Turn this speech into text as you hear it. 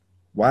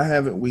Why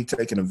haven't we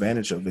taken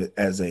advantage of it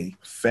as a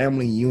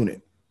family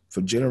unit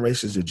for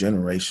generations to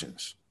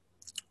generations?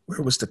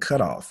 Where was the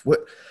cutoff?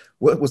 What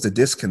was the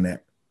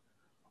disconnect?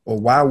 Or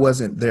why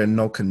wasn't there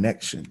no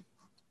connection?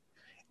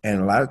 And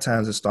a lot of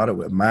times it started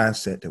with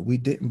mindset that we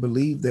didn't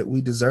believe that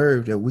we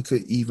deserved, that we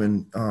could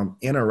even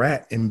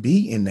interact and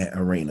be in that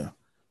arena.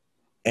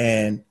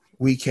 And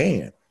we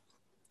can.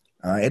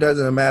 It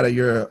doesn't matter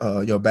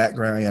your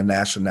background, your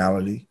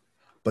nationality,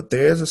 but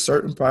there's a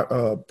certain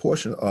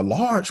portion, a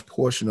large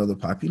portion of the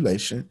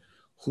population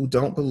who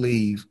don't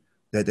believe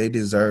that they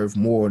deserve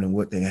more than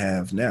what they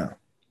have now,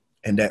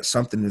 and that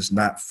something is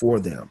not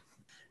for them.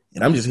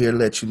 And I'm just here to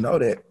let you know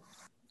that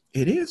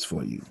it is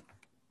for you.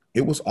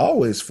 It was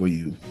always for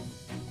you.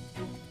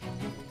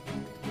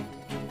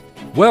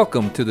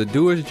 Welcome to the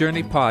Doer's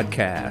Journey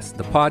Podcast,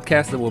 the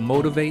podcast that will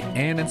motivate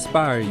and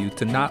inspire you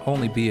to not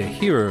only be a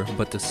hearer,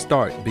 but to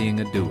start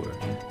being a doer.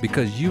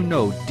 Because you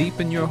know deep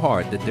in your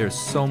heart that there's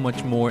so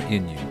much more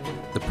in you.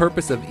 The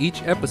purpose of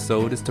each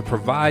episode is to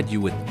provide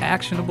you with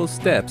actionable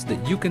steps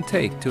that you can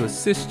take to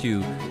assist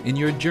you in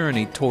your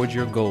journey towards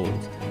your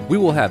goals. We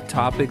will have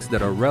topics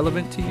that are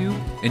relevant to you,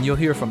 and you'll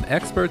hear from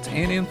experts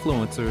and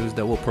influencers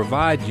that will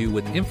provide you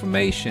with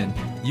information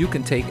you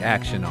can take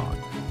action on.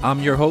 I'm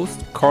your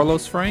host,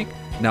 Carlos Frank.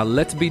 Now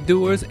let's be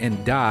doers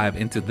and dive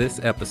into this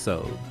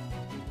episode.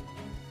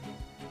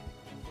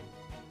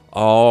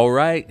 All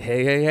right.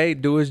 Hey,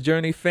 Doer's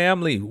Journey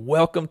family.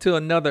 Welcome to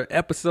another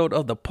episode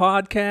of the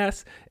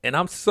podcast. And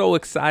I'm so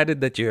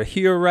excited that you're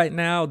here right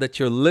now, that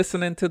you're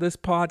listening to this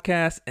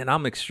podcast, and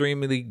I'm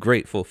extremely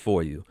grateful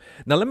for you.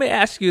 Now, let me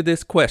ask you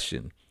this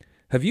question.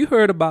 Have you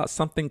heard about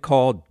something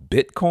called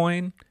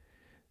Bitcoin?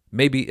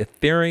 Maybe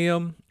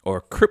Ethereum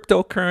or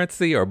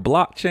cryptocurrency or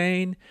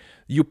blockchain?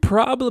 You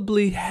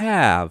probably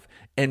have.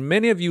 And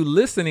many of you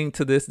listening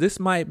to this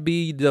might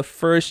be the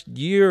first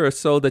year or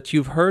so that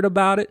you've heard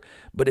about it,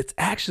 but it's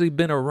actually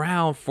been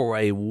around for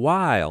a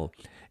while.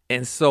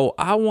 And so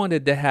I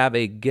wanted to have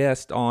a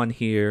guest on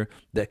here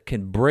that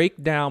can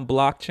break down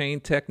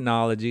blockchain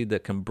technology,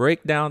 that can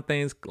break down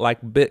things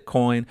like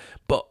Bitcoin,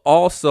 but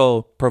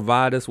also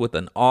provide us with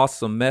an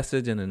awesome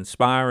message and an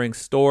inspiring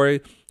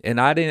story.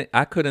 And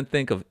I couldn't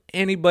think of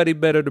anybody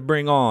better to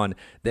bring on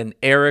than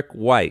Eric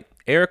White.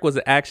 Eric was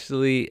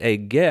actually a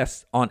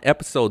guest on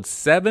episode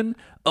 7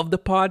 of the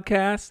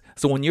podcast.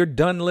 So when you're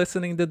done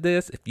listening to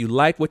this, if you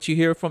like what you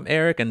hear from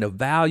Eric and the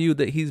value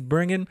that he's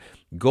bringing,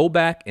 go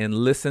back and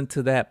listen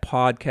to that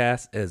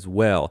podcast as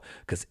well.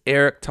 Because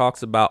Eric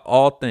talks about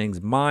all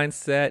things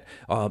mindset,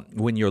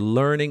 when you're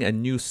learning a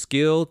new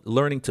skill,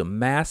 learning to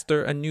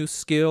master a new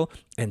skill,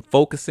 and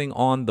focusing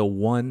on the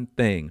one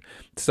thing.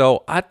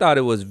 So I thought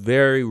it was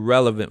very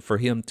relevant for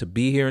him to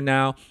be here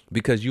now,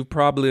 because you've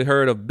probably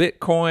heard of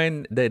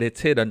Bitcoin, that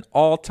it's hit an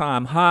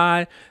all-time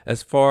high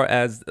as far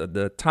as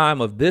the time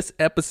of this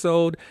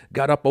episode,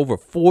 got up over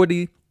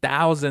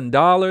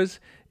 $40,000.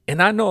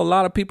 And I know a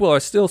lot of people are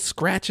still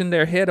scratching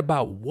their head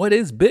about what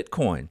is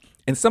Bitcoin.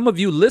 And some of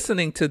you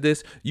listening to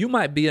this, you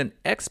might be an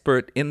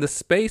expert in the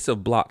space of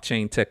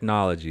blockchain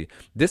technology.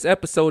 This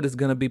episode is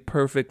going to be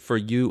perfect for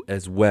you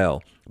as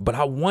well. But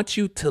I want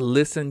you to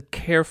listen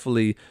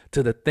carefully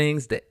to the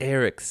things that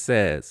Eric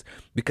says,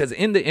 because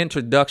in the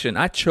introduction,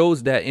 I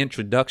chose that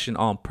introduction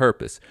on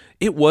purpose.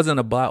 It wasn't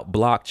about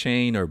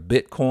blockchain or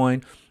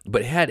Bitcoin,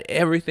 but it had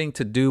everything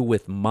to do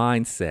with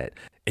mindset.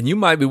 And you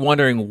might be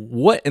wondering,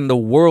 what in the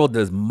world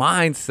does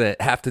mindset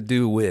have to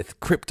do with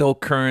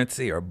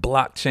cryptocurrency or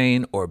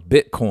blockchain or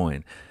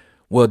Bitcoin?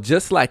 Well,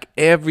 just like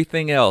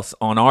everything else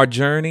on our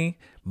journey,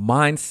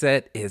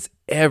 mindset is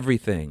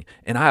everything.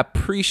 And I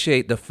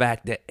appreciate the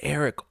fact that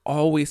Eric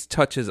always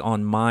touches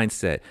on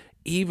mindset,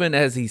 even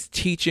as he's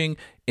teaching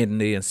in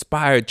the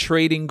Inspired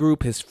Trading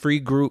Group, his free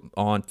group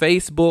on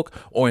Facebook,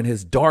 or in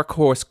his Dark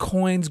Horse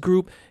Coins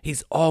group.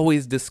 He's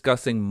always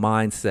discussing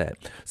mindset.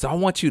 So I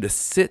want you to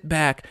sit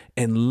back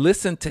and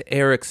listen to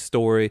Eric's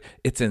story.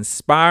 It's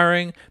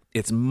inspiring,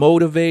 it's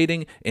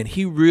motivating, and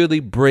he really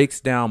breaks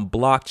down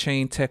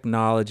blockchain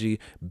technology,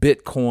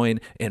 Bitcoin,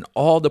 and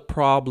all the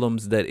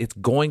problems that it's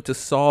going to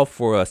solve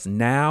for us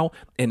now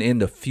and in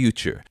the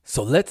future.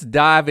 So let's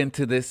dive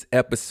into this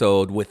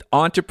episode with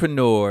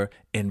entrepreneur,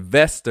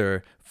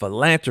 investor,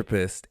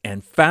 philanthropist,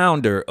 and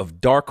founder of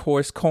Dark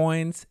Horse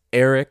Coins,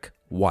 Eric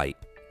White.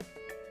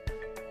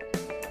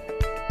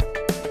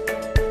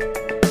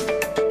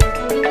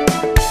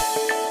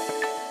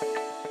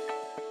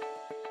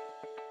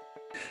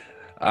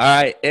 All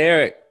right,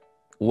 Eric,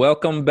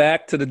 welcome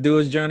back to the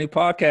Doer's Journey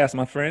podcast,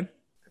 my friend.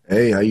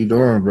 Hey, how you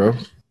doing, bro?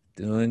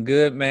 Doing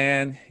good,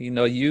 man. You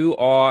know, you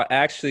are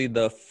actually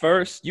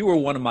you were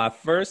one of my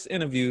first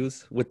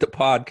interviews with the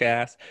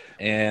podcast,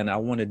 and I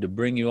wanted to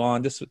bring you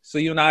on just so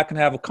you and I can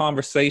have a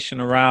conversation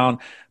around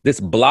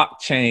this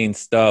blockchain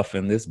stuff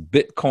and this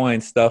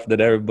Bitcoin stuff that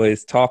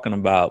everybody's talking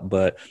about.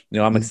 But, you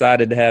know, I'm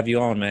excited to have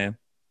you on, man.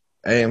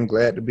 Hey, I'm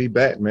glad to be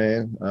back,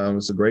 man.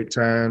 It's a great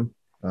time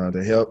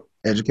to help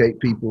educate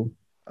people,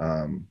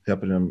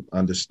 helping them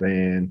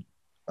understand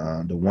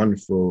the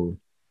wonderful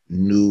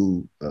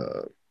new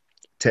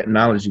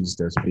technologies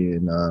that's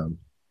being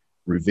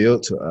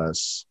revealed to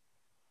us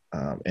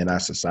in our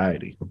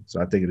society.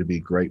 So I think it'd be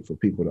great for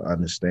people to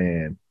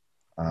understand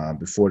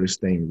before this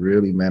thing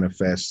really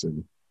manifests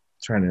and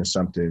turn into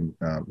something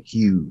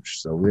huge.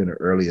 So we're in the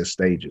earlier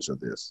stages of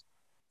this.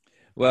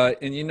 Well,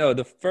 and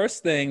the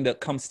first thing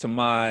that comes to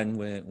mind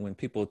when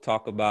people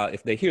talk about,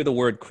 if they hear the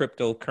word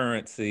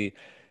cryptocurrency,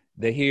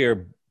 they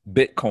hear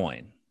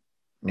Bitcoin.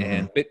 Mm-hmm.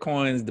 And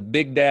Bitcoin's the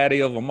big daddy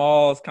of them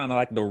all. It's kind of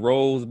like the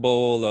Rose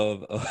Bowl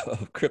of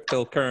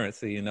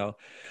cryptocurrency.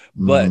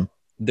 Mm-hmm. But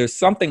there's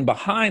something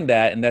behind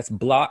that, and that's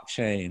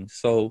blockchain.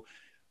 So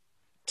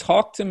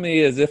talk to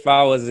me as if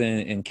I was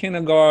in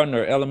kindergarten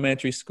or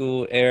elementary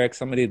school, Eric,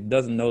 somebody that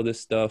doesn't know this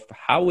stuff.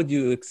 How would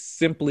you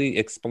simply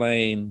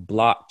explain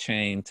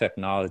blockchain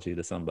technology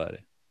to somebody?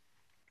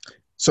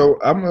 So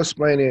I'm going to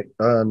explain it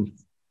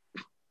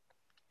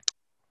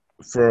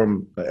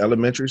from an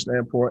elementary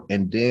standpoint,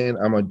 and then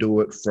I'm going to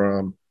do it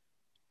from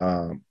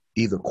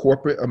either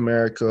corporate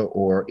America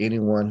or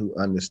anyone who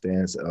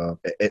understands an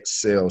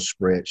Excel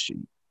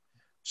spreadsheet.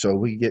 So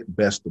we get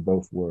best of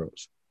both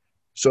worlds.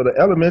 So the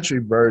elementary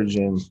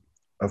version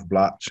of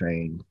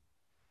blockchain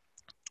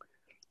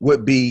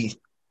would be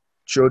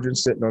children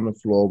sitting on the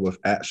floor with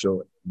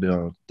actual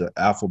the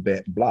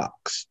alphabet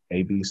blocks,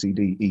 A, B, C,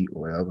 D, E,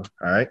 whatever.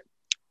 All right.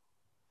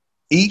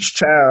 Each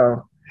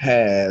child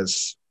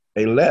has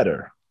a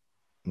letter.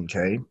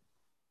 Okay.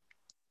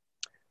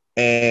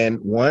 And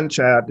one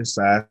child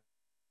decides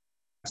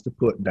to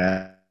put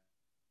down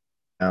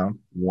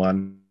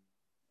one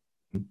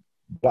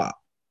block.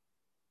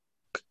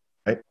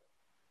 Right?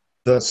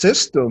 The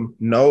system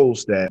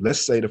knows that,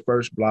 let's say the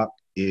first block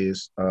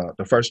is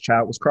the first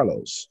child was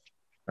Carlos.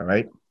 All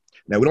right.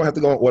 Now, we don't have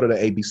to go in order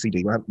to A, B, C,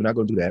 D. We're not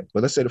going to do that.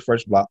 But let's say the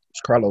first block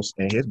was Carlos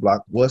and his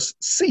block was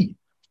C.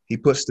 He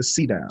puts the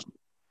C down.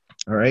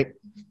 All right.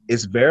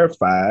 It's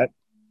verified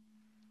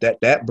that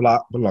that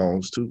block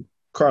belongs to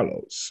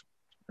Carlos.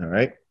 All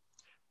right.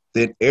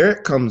 Then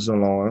Eric comes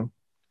along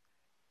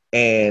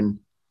and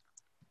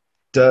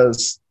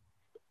does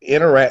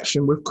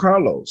interaction with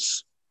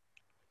Carlos.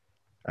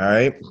 All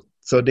right.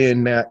 So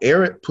then now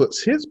Eric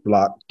puts his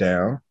block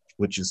down,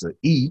 which is an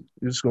E.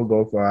 We're just going to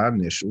go for our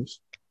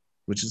initials,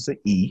 which is an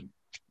E.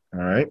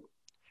 All right.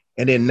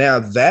 And then now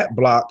that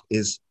block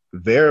is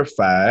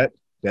verified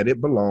that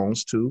it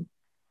belongs to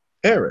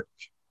Eric.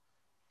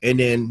 And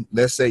then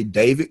let's say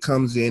David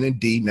comes in and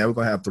D. Now we're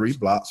going to have 3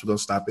 blocks. We're going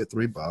to stop at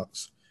 3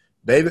 blocks.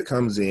 David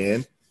comes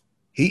in.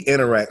 He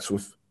interacts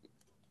with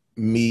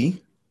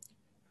me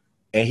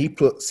and he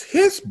puts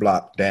his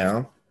block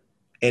down.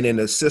 And then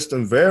the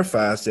system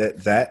verifies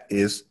that that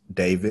is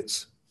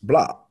David's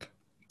block.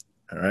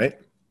 All right.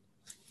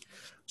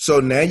 So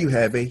now you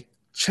have a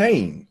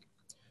chain.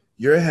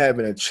 You're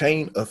having a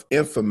chain of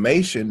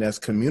information that's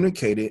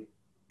communicated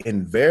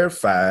and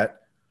verified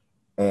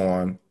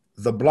on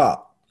the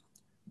block,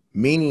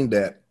 meaning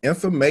that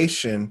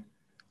information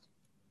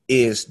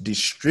is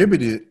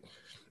distributed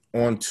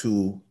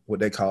onto what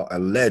they call a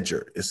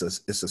ledger. It's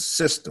a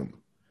system.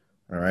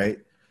 All right.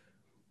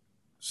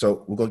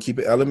 So we're going to keep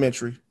it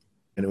elementary.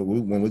 And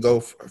when we go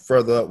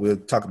further up, we'll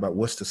talk about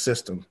what's the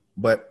system.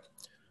 But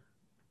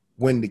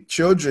when the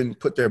children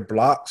put their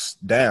blocks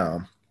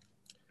down,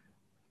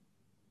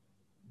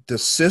 the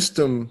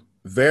system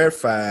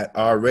verified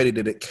already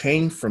that it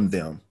came from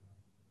them.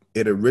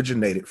 It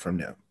originated from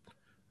them.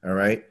 All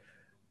right.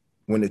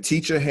 When the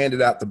teacher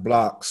handed out the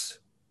blocks,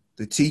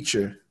 the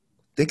teacher,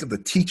 think of the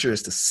teacher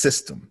as the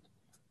system.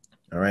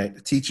 All right.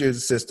 The teacher is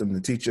the system.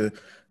 The teacher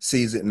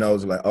sees it and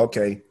knows, like,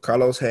 okay,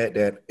 Carlos had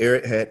that,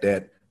 Eric had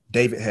that,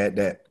 David had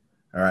that.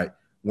 All right.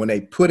 When they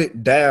put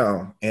it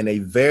down and they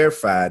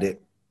verified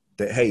it,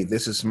 that, hey,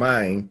 this is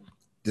mine,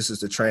 this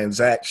is the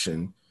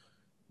transaction,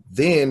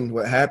 then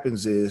what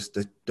happens is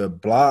the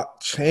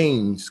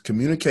blockchains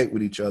communicate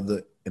with each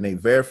other and they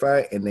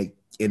verify and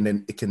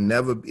then it can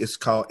never be, it's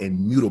called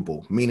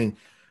immutable, meaning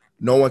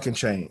no one can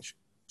change.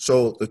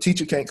 So the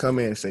teacher can't come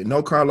in and say,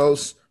 no,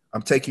 Carlos,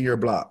 I'm taking your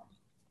block.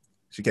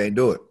 She can't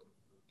do it.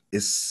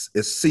 It's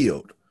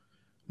sealed.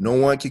 No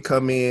one can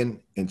come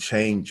in and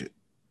change it.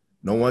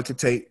 No one can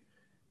take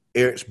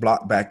Eric's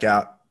block back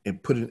out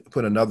and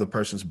put another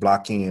person's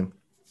block in.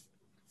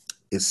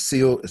 It's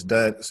sealed. It's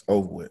done. It's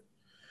over with.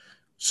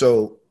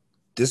 So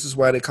this is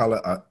why they call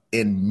it an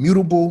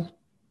immutable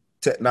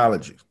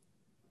technology.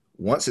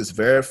 Once it's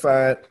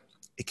verified,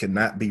 it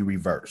cannot be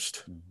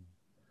reversed.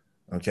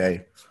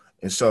 Okay.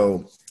 And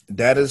so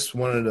that is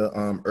one of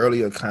the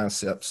earlier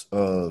concepts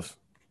of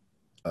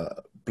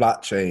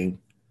blockchain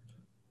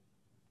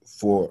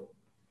for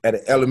at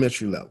an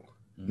elementary level.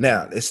 Mm-hmm.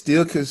 Now, it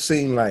still could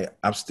seem like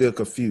I'm still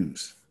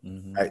confused.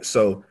 Mm-hmm. Right.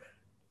 So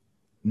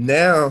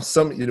now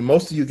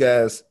most of you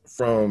guys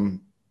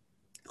from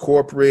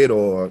corporate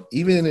or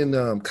even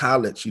in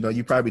college,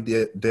 you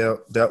probably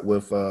dealt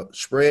with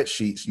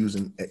spreadsheets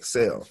using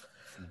Excel.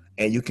 Mm-hmm.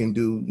 And you can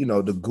do,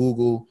 the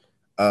Google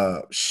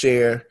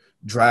share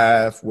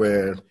drive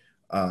where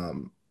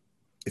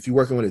if you're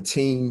working with a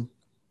team,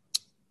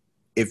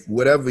 if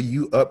whatever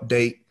you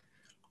update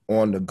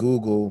on the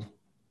Google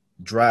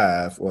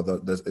Drive or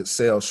the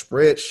Excel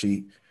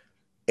spreadsheet,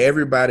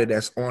 everybody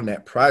that's on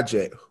that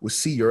project will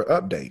see your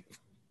update.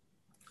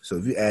 So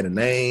if you add a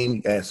name,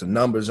 you add some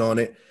numbers on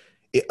it,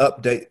 it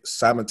updates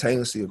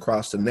simultaneously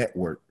across the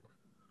network.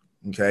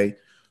 Okay.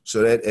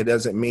 So that it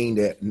doesn't mean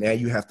that now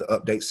you have to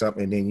update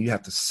something and then you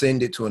have to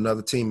send it to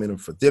another team and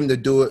for them to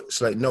do it.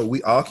 It's like, no,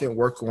 we all can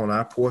work on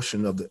our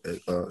portion of the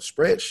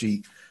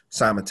spreadsheet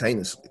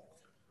simultaneously.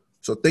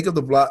 So think of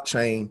the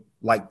blockchain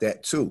like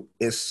that too.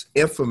 It's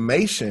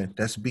information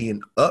that's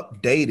being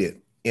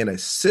updated in a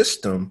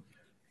system.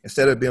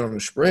 Instead of being on a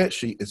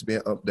spreadsheet, it's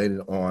being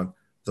updated on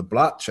the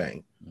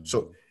blockchain. Mm-hmm.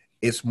 So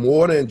it's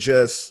more than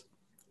just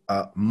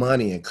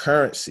money and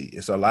currency.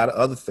 It's a lot of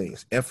other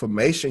things.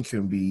 Information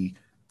can be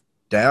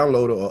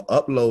downloaded or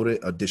uploaded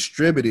or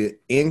distributed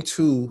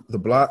into the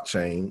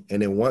blockchain.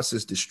 And then once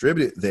it's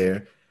distributed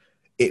there,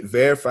 it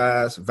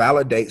verifies,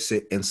 validates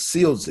it, and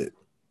seals it.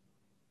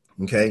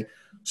 Okay.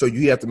 So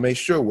you have to make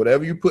sure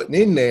whatever you're putting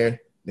in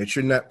there, that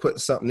you're not putting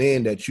something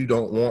in that you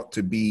don't want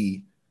to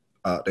be,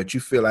 that you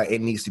feel like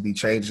it needs to be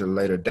changed at a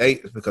later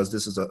date, because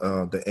this is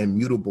the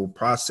immutable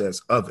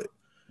process of it.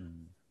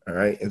 Mm-hmm. All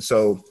right. And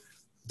so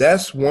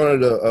that's one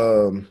of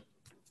the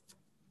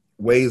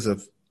ways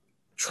of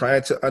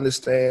trying to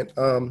understand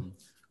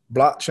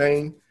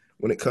blockchain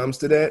when it comes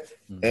to that.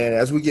 Mm-hmm. And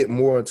as we get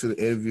more into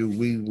the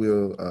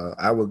interview,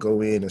 I will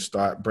go in and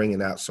start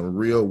bringing out some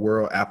real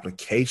world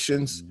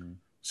applications. Mm-hmm.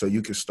 So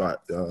you can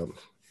start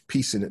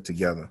piecing it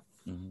together.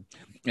 Mm-hmm.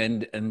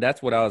 And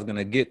that's what I was going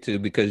to get to,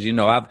 because, you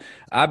know,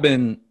 I've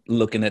been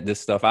looking at this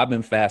stuff. I've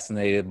been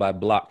fascinated by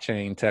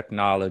blockchain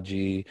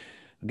technology.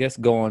 I guess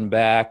going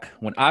back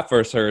when I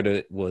first heard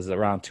it was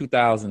around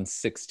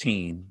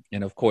 2016.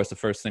 And of course, the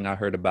first thing I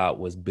heard about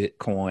was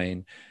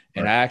Bitcoin.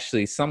 And right.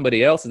 Actually,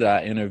 somebody else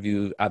that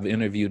I've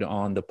interviewed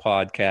on the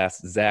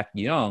podcast, Zach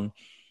Young,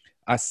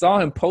 I saw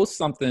him post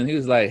something. He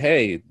was like,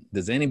 hey,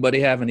 does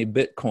anybody have any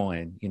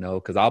Bitcoin? You know,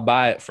 because I'll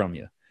buy it from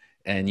you.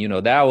 And, you know,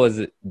 that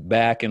was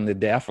back in the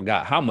day. I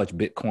forgot how much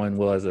Bitcoin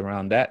was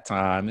around that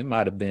time. It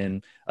might have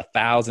been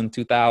 $1,000,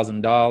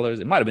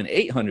 $2,000. It might have been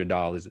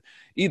 $800.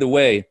 Either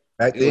way.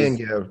 Back then,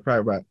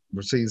 probably about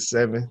between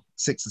 6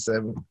 or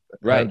 7.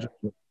 Right.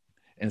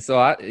 And so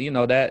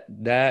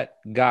that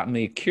got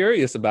me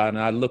curious about it, and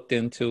I looked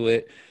into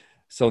it.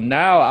 So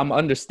now I'm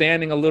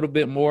understanding a little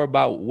bit more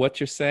about what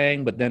you're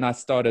saying, but then I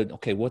started,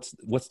 okay, what's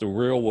the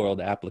real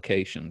world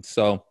application?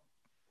 So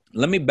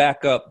let me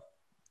back up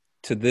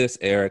to this,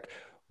 Eric.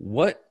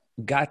 What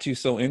got you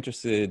so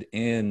interested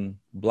in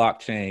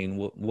blockchain?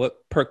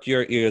 What perked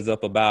your ears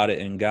up about it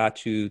and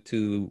got you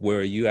to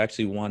where you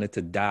actually wanted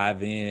to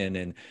dive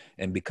in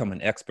and become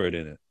an expert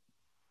in it?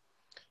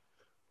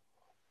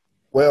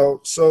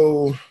 Well,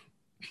 so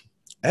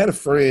I had a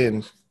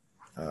friend,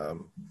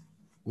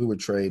 we were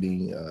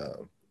trading,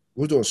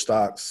 we were doing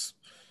stocks,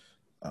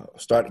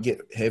 started to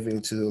get heavy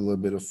into a little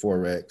bit of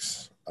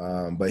Forex,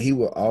 but he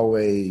would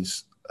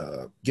always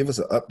give us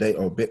an update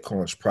on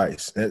Bitcoin's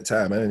price. At the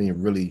time, I didn't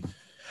even really,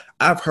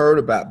 I've heard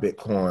about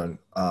Bitcoin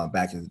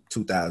back in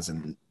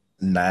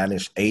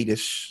 2009-ish,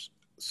 8-ish.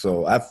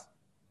 So I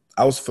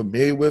was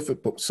familiar with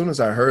it, but as soon as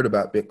I heard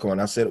about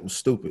Bitcoin, I said it was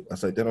stupid. I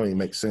said, that don't even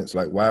make sense.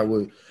 Like, why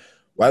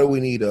do we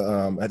need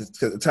at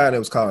the time it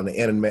was called the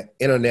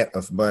internet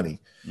of money.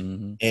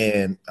 Mm-hmm.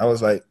 And I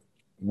was like,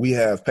 we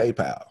have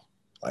PayPal.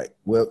 Like,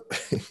 well,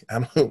 I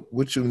don't know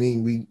what you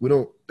mean. We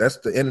don't,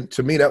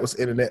 to me, that was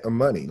internet of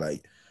money.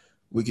 Like,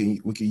 we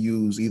can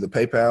use either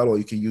PayPal or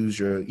you can use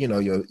your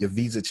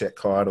Visa check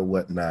card or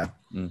whatnot.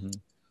 Mm-hmm.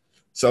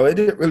 So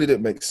it really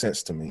didn't make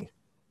sense to me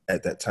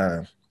at that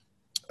time.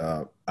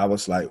 I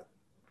was like,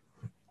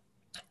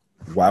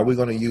 why are we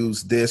going to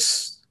use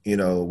this? You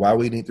know, why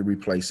we need to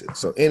replace it.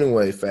 So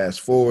anyway,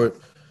 fast forward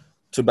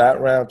to about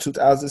around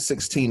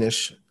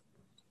 2016-ish,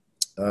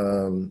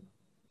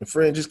 a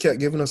friend just kept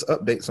giving us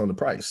updates on the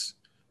price.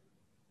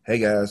 Hey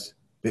guys,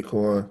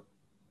 Bitcoin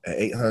at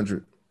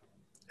 800.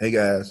 Hey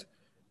guys,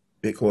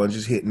 Bitcoin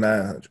just hit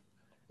 900.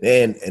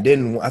 And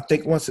then I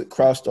think once it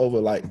crossed over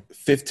like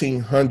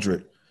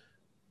 1,500,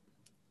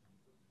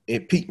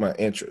 it piqued my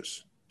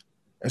interest.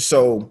 And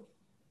so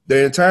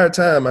the entire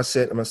time I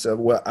said to myself,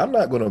 well, I'm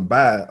not going to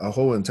buy a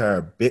whole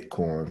entire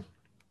Bitcoin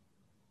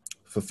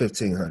for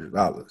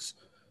 $1,500.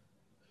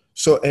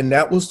 So, and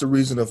that was the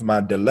reason of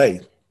my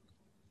delay.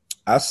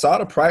 I saw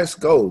the price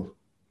go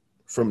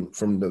from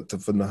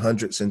the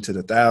hundreds into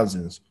the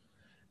thousands,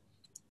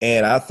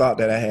 and I thought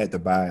that I had to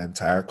buy an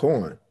entire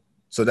coin.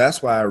 So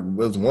that's why it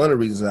was one of the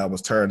reasons I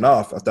was turned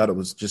off. I thought it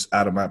was just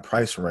out of my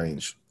price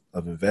range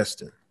of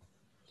investing.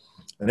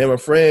 And then my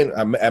friend,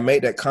 I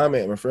made that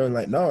comment. And my friend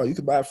was like, "No, you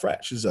can buy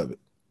fractions of it.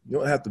 You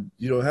don't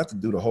have to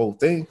do the whole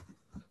thing."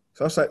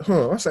 So I was like,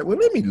 "Huh?" I was like, "Well,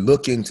 let me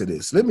look into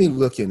this. Let me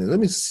look in it. Let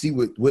me see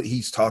what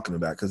he's talking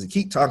about, because he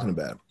keep talking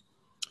about it."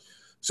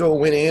 So I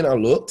went in, I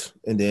looked,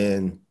 and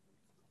then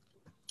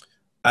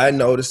I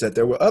noticed that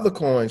there were other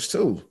coins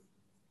too.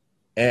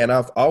 And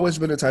I've always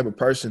been the type of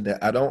person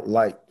that I don't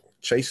like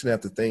chasing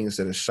after things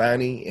that are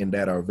shiny and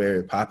that are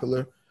very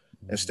popular.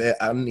 Instead,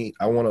 I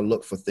want to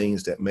look for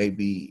things that may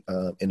be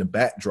in the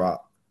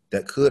backdrop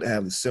that could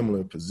have a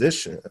similar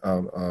position,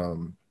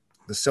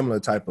 the similar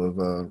type of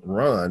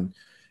run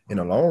in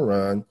the long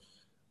run,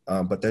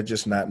 but they're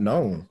just not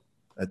known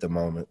at the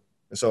moment.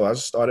 And so I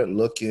started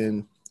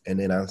looking, and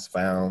then I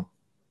found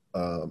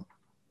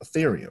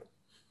Ethereum.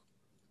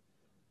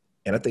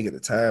 And I think at the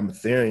time,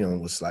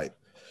 Ethereum was like,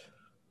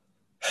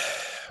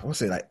 I want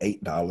to say like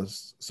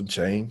 $8, some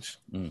change.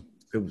 Mm.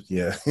 It was,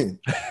 yeah.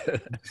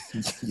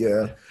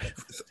 Yeah.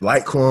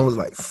 Litecoin was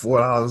like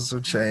 $4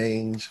 some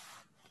change.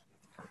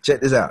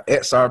 Check this out.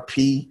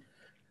 XRP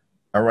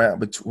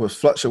was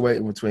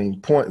fluctuating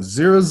between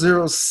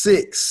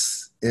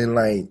 0.006 and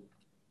like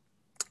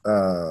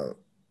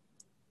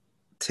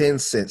 10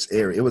 cents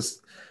area. It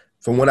was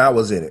from when I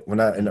was in it,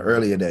 in the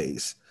earlier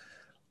days.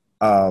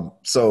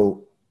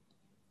 So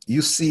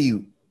you see,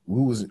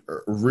 we was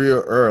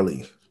real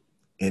early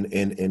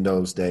in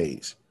those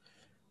days.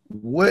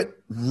 What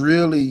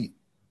really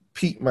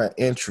piqued my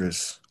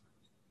interest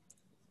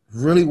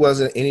really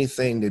wasn't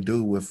anything to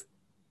do with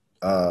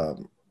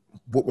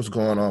what was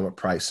going on with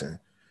pricing.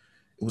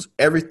 It was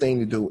everything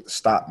to do with the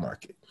stock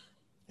market.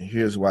 And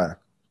here's why.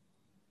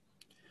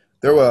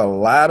 There were a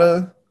lot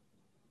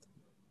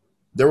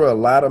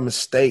of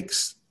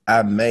mistakes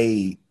I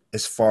made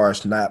as far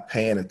as not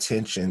paying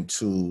attention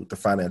to the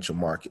financial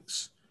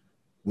markets.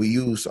 We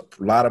use a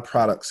lot of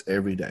products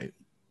every day.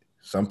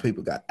 Some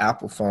people got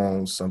Apple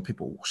phones. Some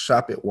people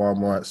shop at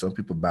Walmart. Some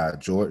people buy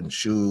Jordan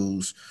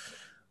shoes.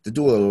 They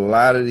do a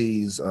lot of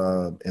these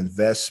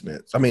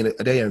investments. I mean,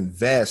 they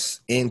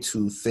invest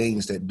into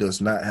things that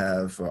does not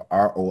have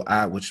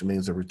ROI, which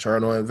means a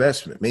return on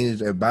investment. Means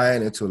they're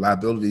buying into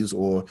liabilities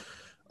or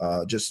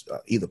just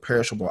either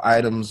perishable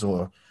items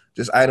or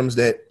just items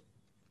that,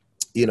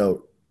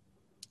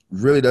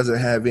 really doesn't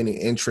have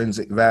any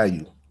intrinsic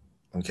value.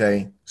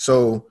 Okay.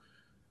 So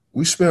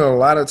we spend a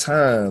lot of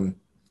time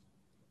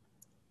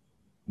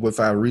with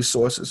our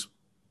resources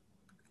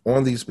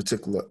on these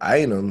particular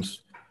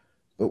items,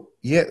 but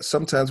yet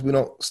sometimes we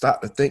don't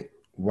stop to think,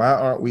 why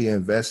aren't we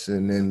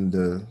investing in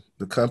the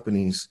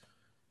companies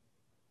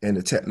and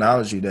the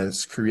technology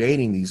that's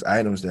creating these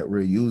items that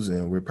we're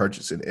using, we're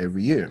purchasing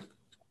every year?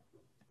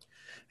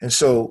 And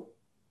so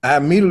I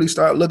immediately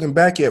started looking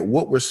back at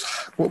what was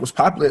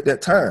popular at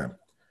that time.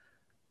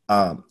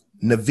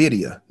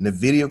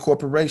 NVIDIA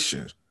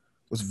Corporation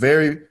was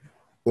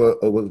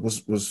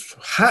was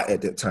hot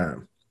at that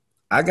time.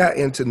 I got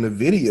into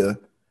NVIDIA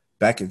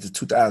back into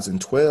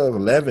 2012,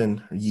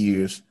 11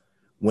 years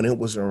when it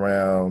was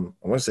around,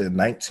 I want to say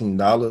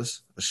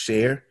 $19 a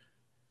share.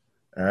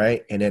 All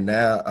right. And then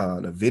now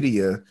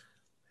NVIDIA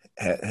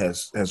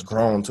has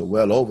grown to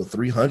well over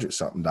 $300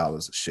 something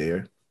a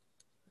share.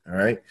 All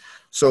right.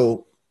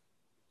 So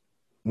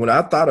when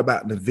I thought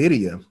about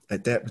NVIDIA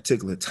at that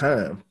particular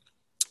time,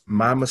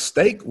 my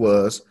mistake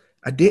was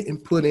I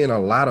didn't put in a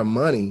lot of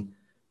money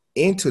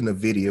into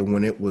NVIDIA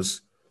when it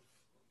was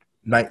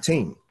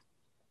 19.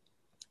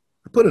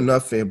 I put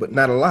enough in, but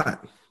not a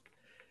lot.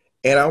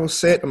 And I was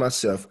saying to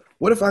myself,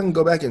 what if I can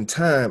go back in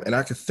time and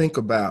I could think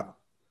about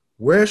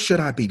where should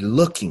I be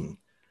looking?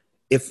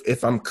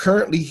 If I'm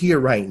currently here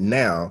right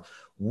now,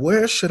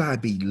 where should I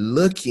be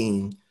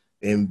looking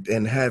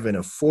and having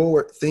a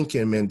forward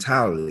thinking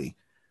mentality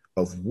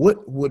of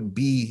what would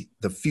be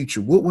the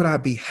future? What would I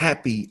be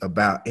happy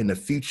about in the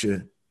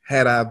future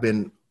had I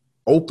been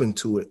open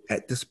to it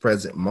at this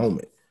present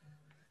moment?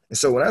 And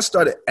so when I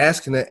started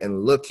asking that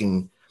and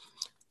looking,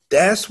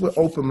 that's what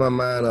opened my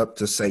mind up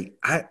to say,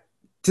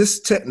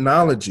 this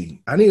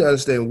technology, I need to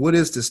understand, what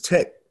is this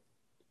tech?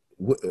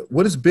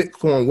 What is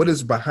Bitcoin? What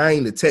is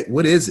behind the tech?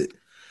 What is it?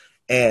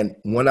 And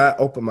when I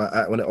opened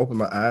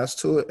my eyes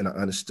to it and I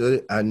understood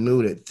it, I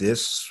knew that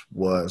this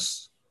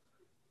was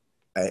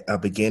a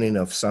beginning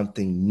of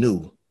something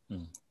new.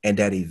 And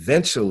that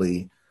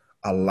eventually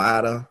a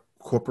lot of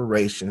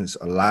corporations,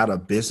 a lot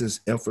of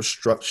business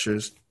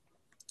infrastructures,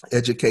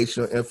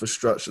 educational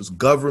infrastructures,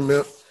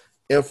 government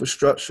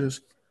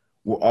infrastructures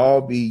will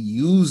all be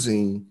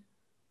using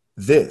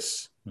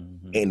this.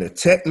 Mm-hmm. And the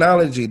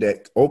technology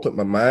that opened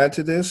my mind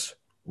to this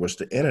was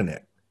the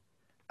internet.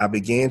 I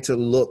began to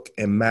look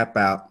and map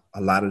out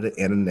a lot of the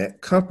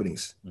internet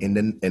companies in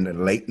the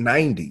late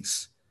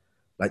 90s,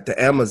 like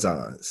the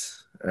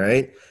Amazons,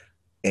 right?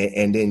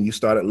 And then you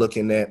started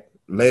looking at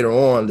later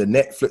on the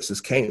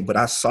Netflixes came, but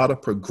I saw the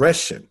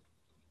progression,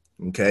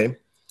 okay?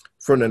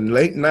 From the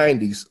late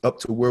 90s up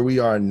to where we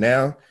are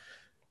now,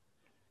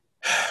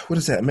 what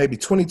is that? Maybe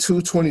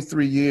 22,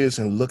 23 years,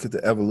 and look at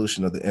the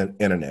evolution of the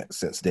internet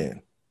since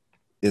then.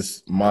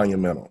 It's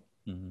monumental,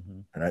 mm-hmm.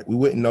 All right? We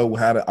wouldn't know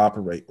how to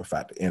operate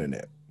without the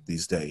internet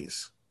these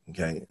days,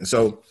 okay? And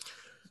so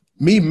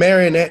me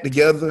marrying that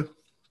together,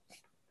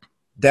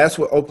 that's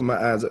what opened my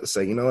eyes up to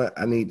say, you know what?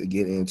 I need to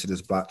get into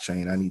this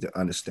blockchain. I need to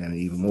understand it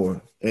even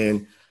more.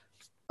 And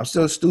I'm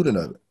still a student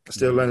of it. I'm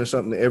still learning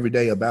something every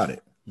day about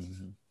it.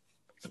 Mm-hmm.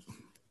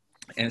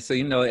 And so,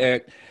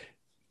 Eric,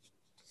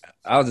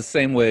 I was the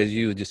same way as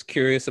you, just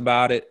curious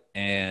about it.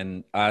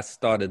 And I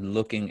started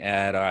looking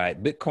at, all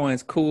right,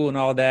 Bitcoin's cool and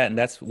all that. And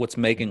that's what's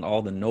making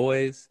all the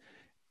noise.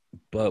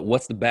 But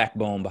what's the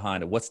backbone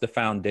behind it? What's the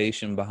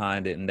foundation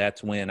behind it? And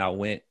that's when I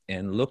went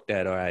and looked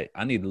at, all right,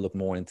 I need to look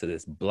more into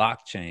this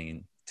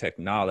blockchain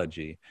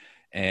technology.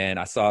 And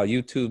I saw a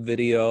YouTube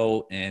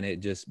video and it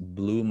just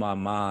blew my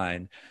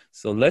mind.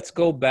 So let's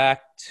go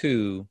back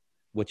to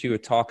what you were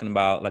talking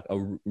about, like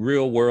a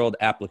real world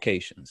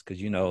applications. Cause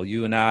you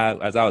and I,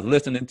 as I was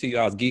listening to you,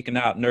 I was geeking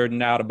out,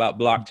 nerding out about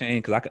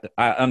blockchain. Cause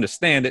I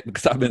understand it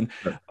because I've been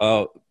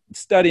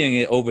studying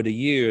it over the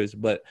years,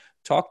 but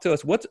talk to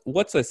us.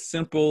 What's a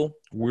simple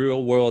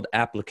real world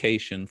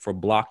application for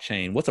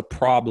blockchain? What's a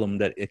problem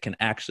that it can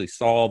actually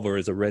solve or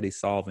is already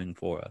solving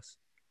for us?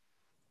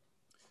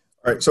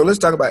 All right, so let's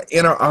talk about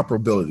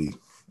interoperability.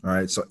 All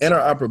right, so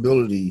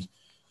interoperability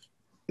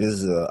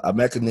is a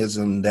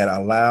mechanism that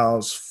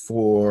allows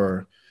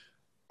for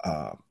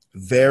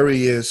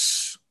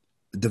various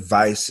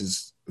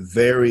devices,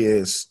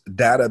 various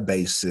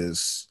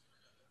databases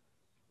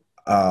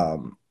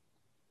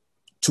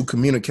to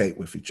communicate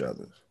with each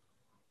other.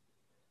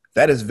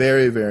 That is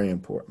very, very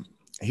important.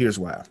 Here's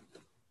why.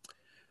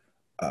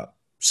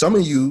 Some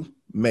of you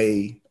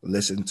may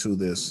listen to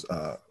this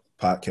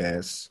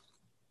podcast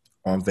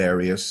on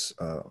various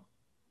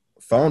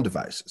phone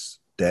devices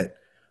that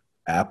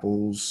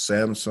Apple's,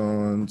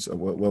 Samsung's,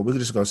 well, we're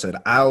just going to say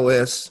the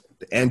iOS,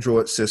 the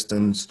Android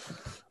systems.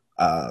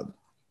 I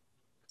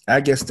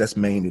guess that's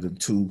mainly the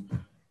two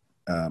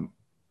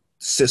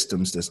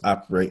systems that's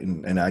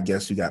operating, and I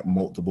guess you got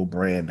multiple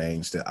brand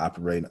names that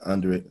operate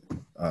under it.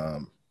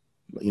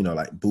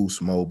 Like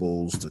Boost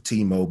Mobiles, the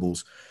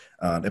T-Mobiles.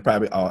 They're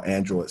probably all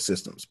Android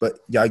systems, but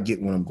y'all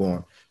get where I'm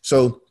going.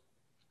 So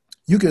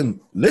you can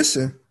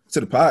listen to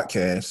the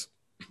podcast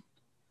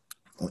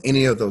on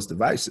any of those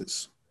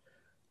devices.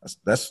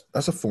 That's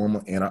a form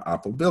of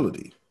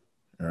interoperability.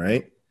 All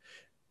right.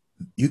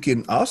 You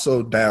can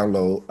also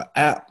download an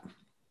app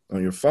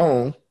on your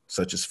phone,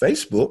 such as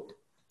Facebook.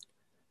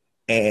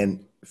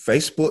 And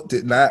Facebook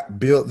did not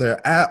build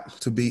their app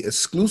to be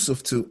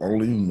exclusive to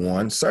only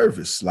one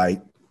service,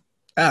 like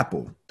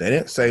Apple. They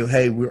didn't say,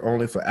 hey, we're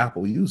only for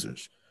Apple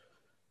users.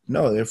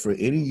 No, they're for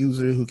any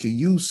user who can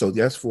use. So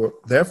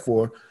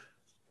therefore,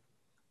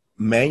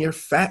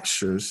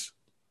 manufacturers,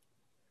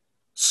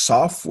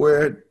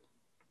 software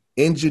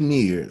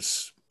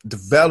engineers,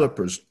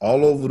 developers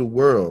all over the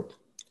world,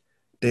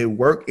 they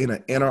work in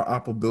an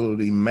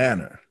interoperability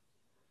manner,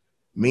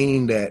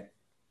 meaning that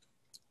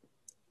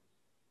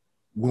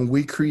when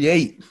we're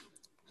creating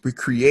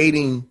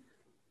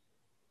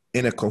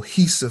in a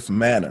cohesive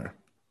manner,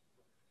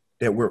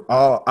 that we're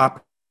all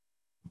operating,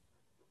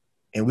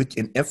 and we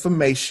can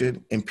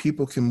information and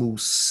people can move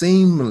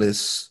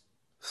seamless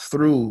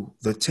through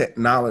the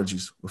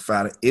technologies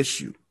without an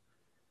issue.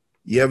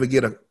 You ever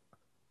get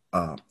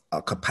a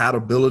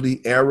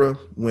compatibility error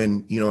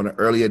when, in the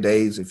earlier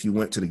days, if you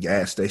went to the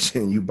gas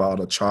station and you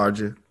bought a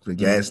charger for the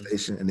gas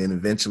station, and then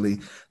eventually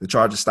the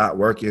charger stopped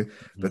working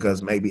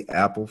because maybe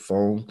Apple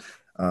phone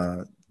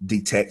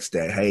detects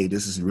that, hey,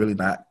 this is really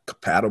not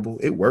compatible.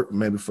 It worked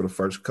maybe for the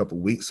first couple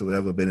of weeks or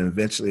whatever, but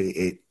eventually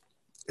it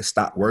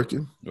stopped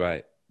working.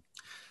 Right.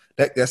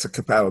 That's a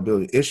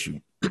compatibility issue.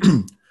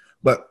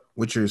 But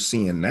what you're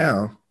seeing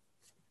now,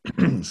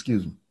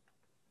 excuse me,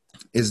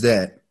 is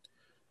that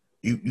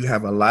you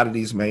have a lot of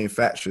these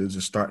manufacturers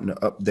are starting to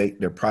update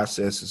their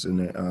processes and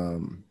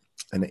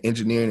the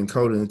engineering and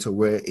coding to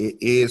where it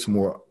is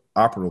more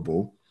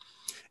operable.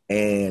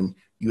 And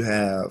you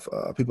have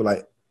people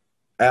like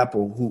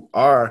Apple who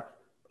are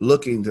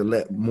looking to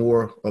let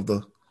more of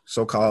the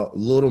so-called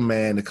little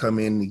man to come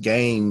in the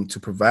game to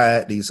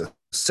provide these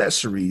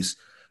accessories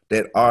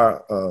that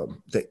are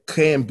that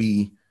can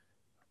be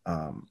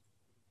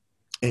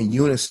in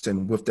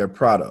unison with their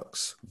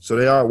products. So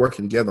they are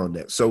working together on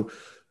that. So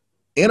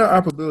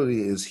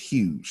interoperability is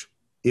huge.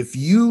 If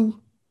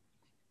you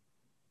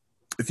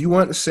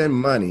want to send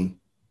money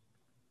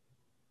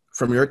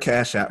from your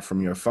Cash App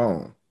from your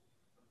phone,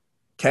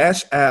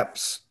 Cash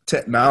App's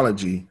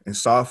technology and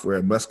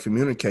software must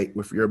communicate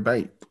with your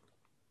bank.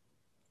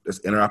 That's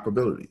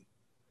interoperability.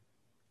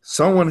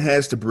 Someone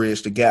has to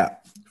bridge the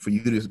gap for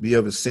you to be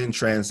able to send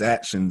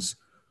transactions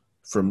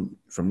from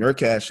your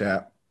Cash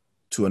App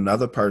to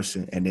another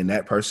person, and then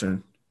that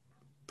person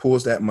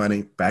pulls that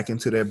money back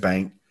into their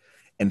bank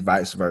and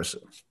vice versa.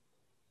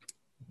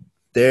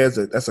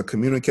 That's a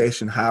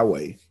communication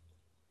highway,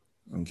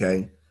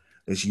 okay?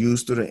 It's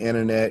used through the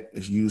internet,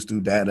 it's used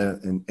through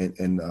data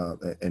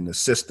and the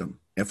system.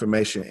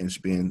 Information is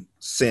being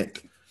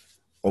sent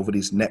over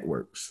these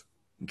networks,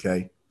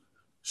 okay?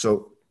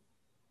 So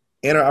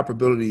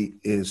interoperability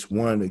is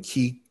one of the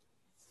key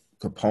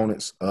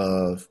components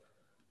of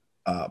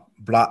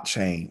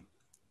blockchain.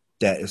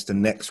 That is the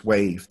next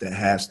wave that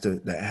has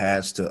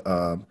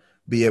to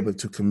be able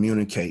to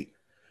communicate.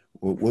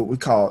 What we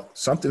call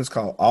something's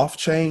called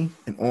off-chain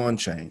and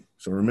on-chain.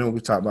 So remember,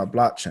 we talked about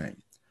blockchain.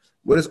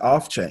 What is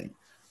off-chain?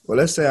 Well,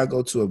 let's say I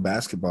go to a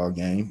basketball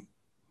game,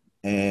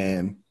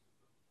 and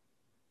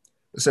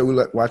let's say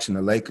we're watching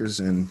the Lakers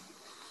and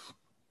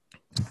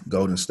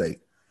Golden State.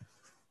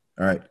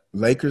 All right,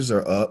 Lakers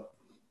are up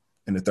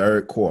in the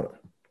third quarter.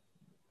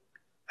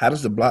 How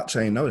does the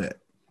blockchain know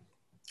that?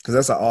 Because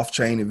that's an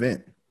off-chain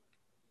event.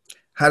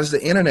 How does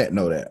the internet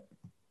know that?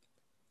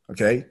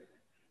 Okay.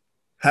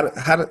 How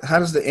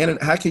does the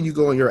internet, how can you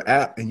go on your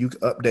app and you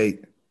can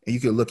update and you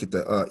can look at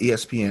the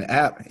ESPN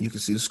app and you can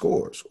see the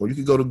scores, or you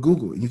can go to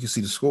Google and you can see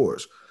the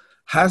scores.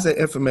 How's that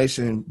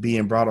information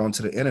being brought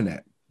onto the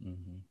internet?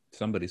 Mm-hmm.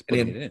 Somebody's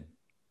putting it in.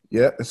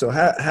 Yeah. And so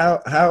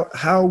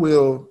how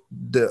will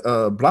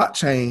the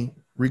blockchain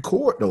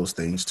record those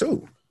things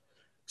too?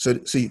 So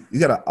see, you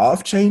got an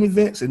off-chain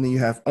events and then you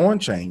have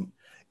on-chain.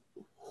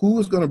 Who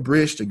is going to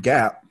bridge the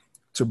gap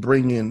to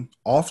bring in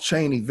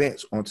off-chain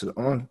events onto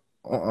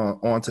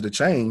the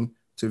chain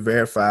to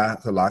verify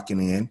the locking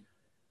in?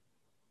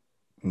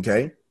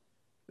 Okay,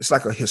 it's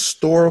like a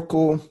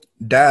historical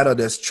data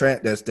that's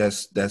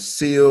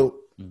sealed,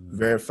 mm-hmm.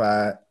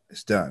 verified,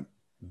 it's done.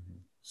 Mm-hmm.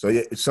 So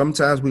yeah,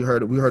 sometimes we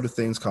heard of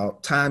things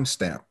called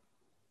timestamp.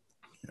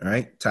 All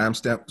right,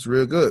 timestamp is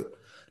real good.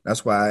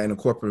 That's why in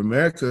corporate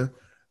America,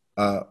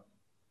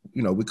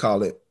 we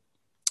call it,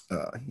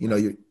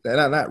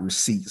 they're not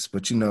receipts,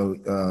 but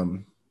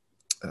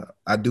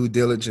our due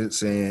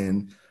diligence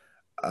and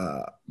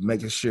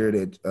making sure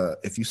that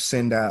if you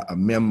send out a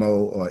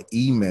memo or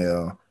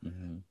email,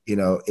 mm-hmm.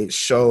 It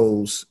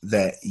shows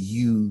that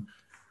you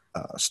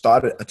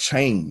started a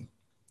chain.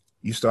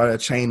 You started a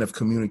chain of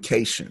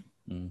communication,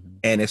 mm-hmm.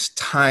 and it's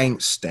time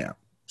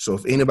stamped. So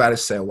if anybody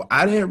said, well,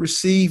 I didn't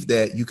receive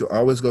that, you can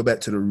always go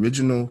back to the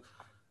original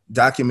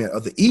document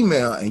of the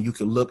email and you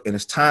can look, and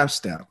it's time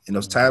stamped. And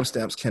those time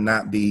stamps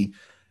cannot be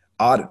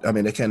audited. I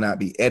mean, they cannot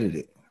be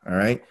edited. All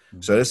right.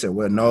 Mm-hmm. So they said,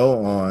 well,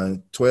 no,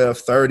 on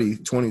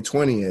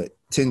 12/30/2020 at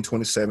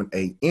 10:27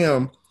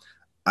 a.m.,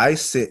 I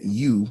sent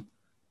you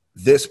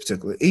this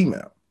particular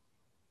email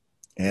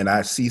and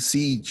I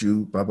CC'd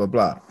you, blah, blah,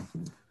 blah.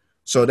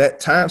 So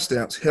that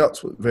timestamps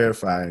helps with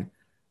verifying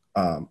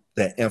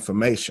that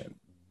information.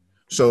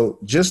 So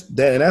just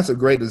that, and that's a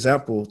great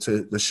example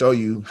to show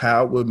you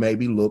how it would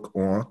maybe look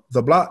on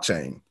the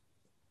blockchain.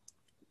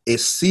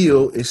 It's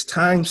sealed, it's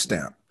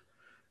timestamped.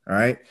 All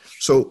right.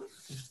 So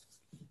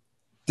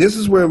this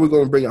is where we're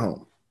going to bring it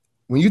home.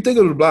 When you think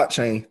of the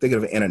blockchain, think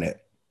of the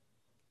internet.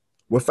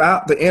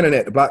 Without the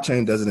internet, the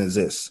blockchain doesn't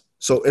exist.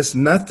 So it's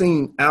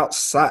nothing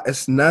outside.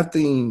 It's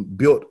nothing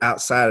built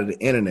outside of the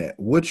internet.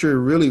 What you're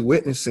really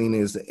witnessing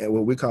is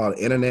what we call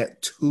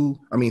internet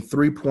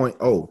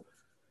 3.0.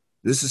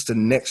 This is the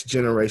next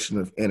generation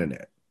of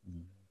internet.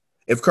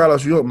 If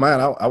Carlos, you don't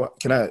mind,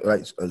 can I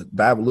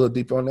dive a little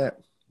deeper on that?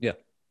 Yeah.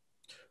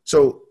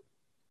 So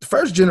the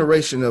first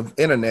generation of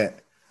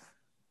internet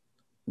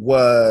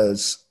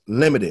was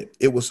limited.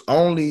 It was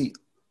only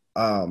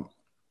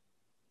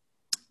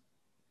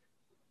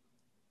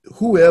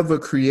whoever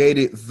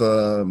created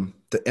the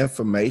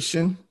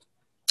information.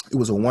 It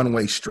was a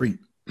one-way street,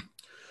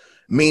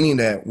 meaning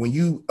that when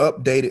you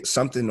updated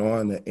something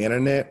on the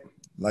internet,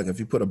 like if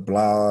you put a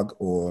blog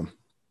or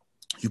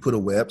you put a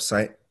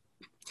website,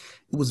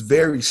 it was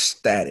very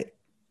static.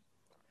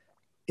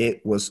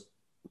 It was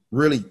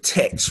really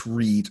text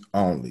read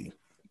only.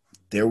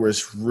 There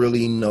was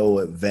really no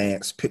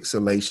advanced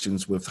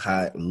pixelations with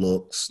how it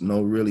looks,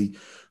 no really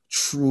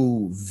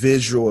true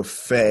visual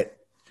effect.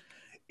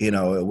 It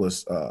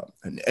was,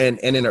 and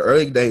in the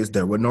early days,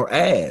 there were no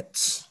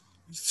ads.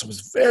 So it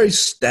was very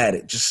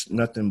static, just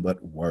nothing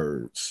but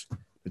words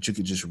that you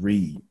could just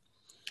read.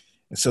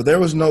 And so there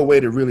was no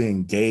way to really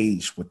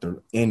engage with the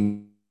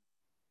end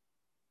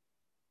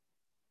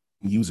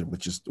user,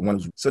 which is the one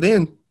who's. So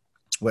then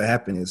what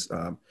happened is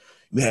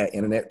we had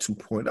Internet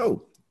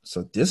 2.0.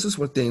 So this is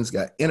when things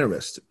got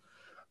interesting.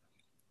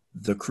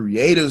 The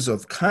creators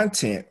of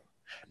content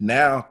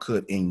now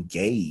could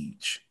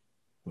engage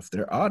with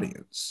their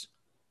audience.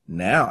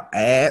 Now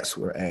ads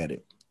were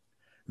added,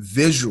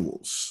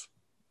 visuals,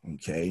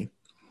 okay,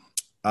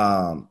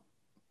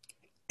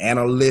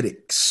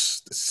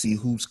 analytics to see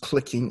who's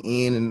clicking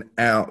in and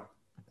out,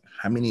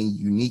 how many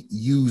unique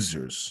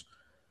users.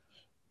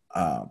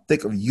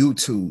 Think of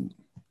YouTube,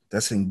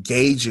 that's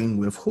engaging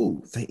with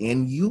who? The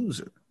end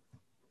user.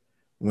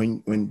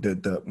 When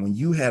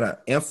you had an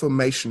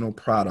informational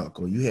product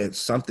or you had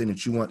something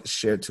that you want to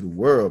share to the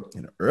world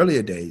in the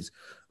earlier days,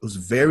 it was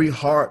very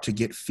hard to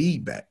get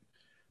feedback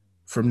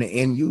from the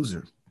end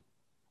user.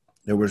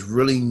 There was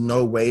really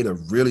no way to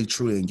really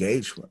truly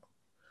engage with them.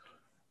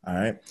 All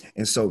right.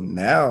 And so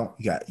now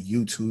you got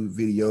YouTube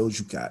videos,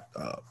 you got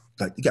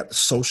the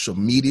social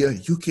media,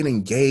 you can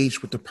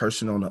engage with the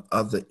person on the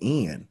other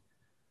end.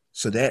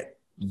 So that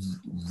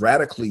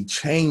radically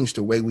changed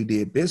the way we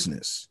did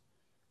business.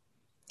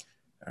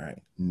 All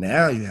right.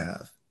 Now you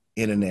have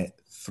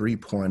Internet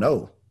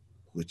 3.0,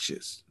 which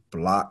is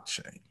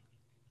blockchain.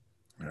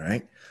 All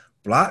right.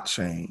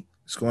 Blockchain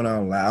is going to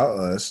allow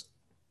us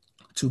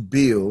to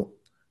build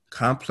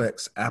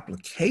complex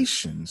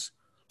applications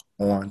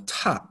on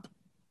top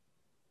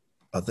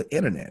of the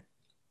internet.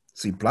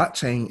 See,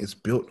 blockchain is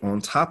built on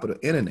top of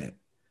the internet.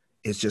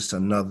 It's just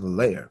another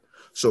layer.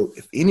 So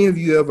if any of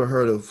you ever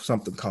heard of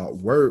something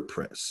called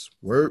WordPress,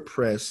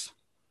 WordPress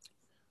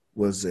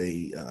was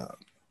a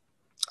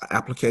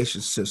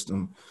application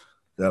system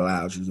that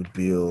allows you to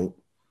build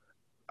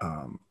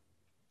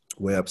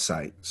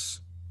websites.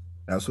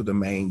 That's what the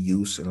main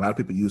use, and a lot of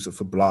people use it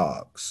for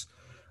blogs.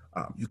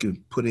 You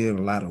can put in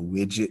a lot of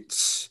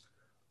widgets,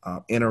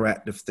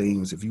 interactive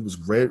things. If you was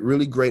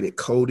really great at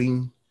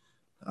coding,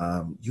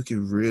 you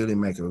can really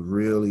make a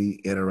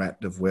really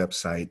interactive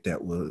website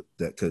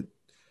that could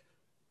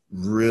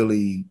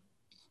really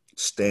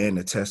stand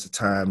the test of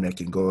time, that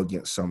can go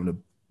against some of the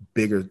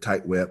bigger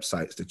type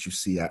websites that you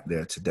see out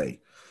there today.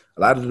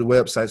 A lot of the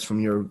websites from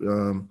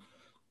your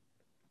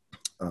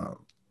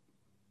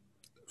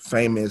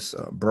famous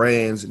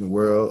brands in the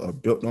world are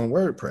built on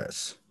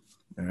WordPress.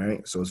 All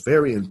right. So it's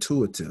very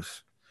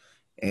intuitive.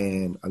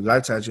 And a lot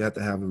of times you have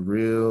to have a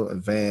real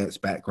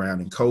advanced background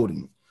in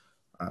coding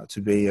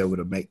to be able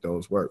to make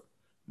those work.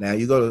 Now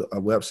you go to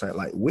a website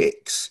like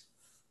Wix,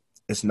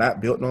 it's not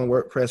built on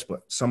WordPress,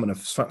 but some of the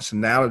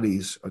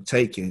functionalities are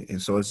taken.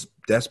 And so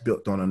that's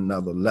built on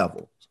another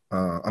level.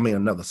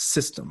 Another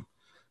system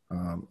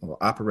or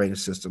operating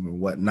system and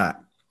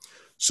whatnot.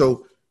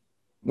 So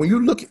when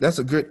you look at, that's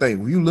a good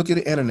thing. When you look at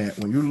the internet,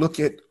 when you look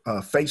at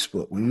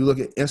Facebook, when you look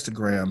at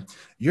Instagram,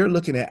 you're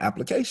looking at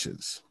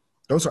applications.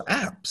 Those are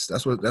apps.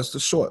 That's the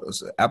short.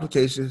 It's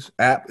applications.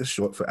 App is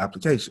short for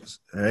applications.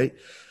 All right.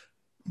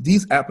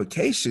 These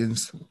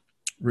applications,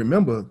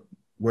 remember,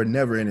 were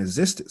never in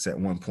existence at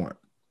one point.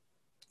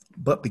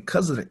 But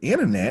because of the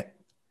internet,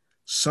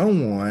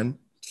 someone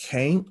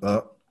came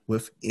up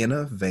with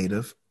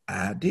innovative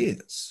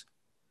ideas.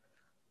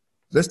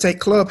 Let's take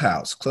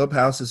Clubhouse.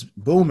 Clubhouse is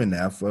booming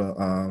now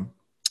for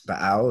the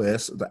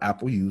iOS, the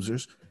Apple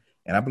users.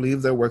 And I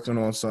believe they're working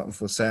on something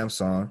for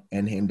Samsung.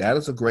 And that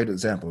is a great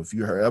example. If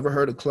you ever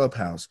heard of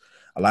Clubhouse,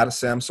 a lot of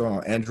Samsung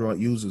or Android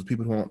users,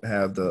 people who don't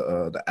have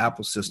the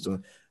Apple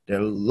system, they're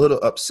a little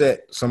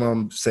upset. Some of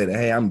them say that,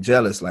 hey, I'm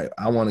jealous. Like,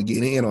 I want to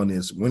get in on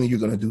this. When are you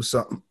going to do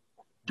something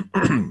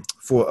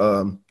for,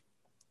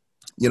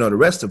 the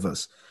rest of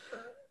us?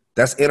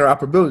 That's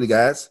interoperability,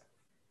 guys.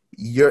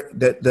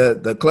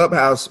 The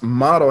Clubhouse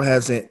model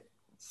hasn't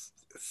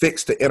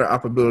fixed the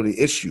interoperability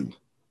issue.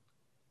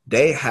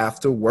 They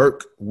have to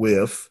work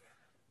with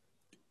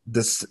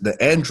the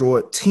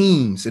Android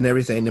teams and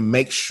everything to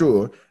make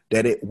sure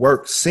that it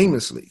works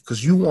seamlessly,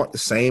 because you want the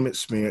same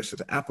experience that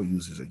the Apple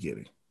users are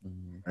getting,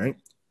 right?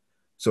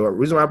 So the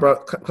reason why I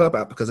brought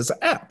Clubhouse, because it's an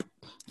app.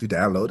 You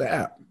download the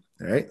app,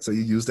 right? So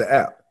you use the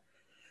app.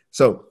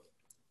 So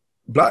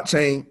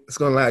blockchain is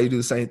going to allow you to do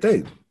the same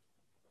thing.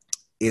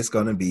 It's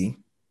going to be,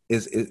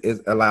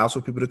 it allows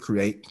for people to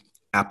create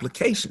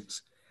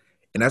applications.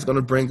 And that's going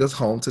to bring us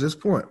home to this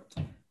point.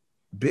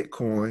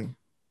 Bitcoin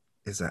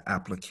is an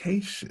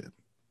application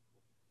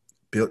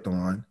built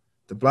on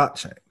the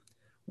blockchain.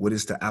 What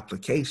is the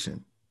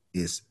application?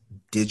 It's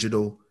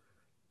digital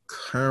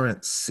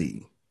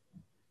currency.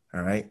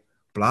 All right.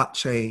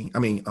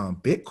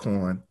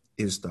 Bitcoin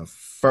is the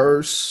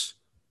first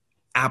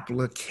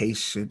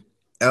application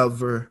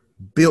ever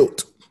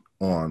built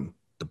on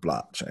the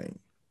blockchain.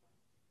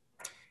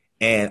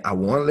 And I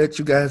want to let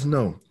you guys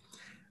know,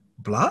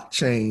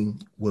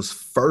 blockchain was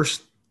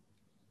first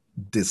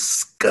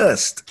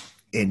discussed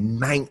in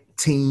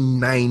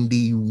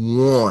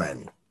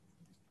 1991.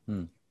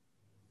 All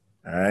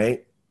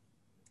right.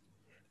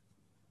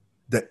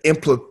 The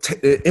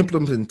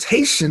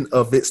implementation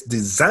of its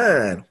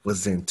design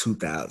was in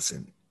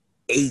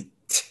 2008.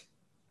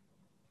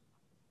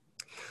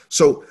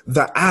 So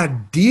the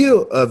idea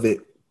of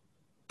it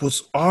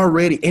was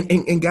already,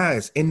 and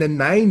guys, in the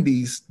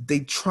 90s, they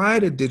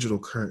tried a digital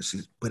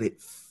currency, but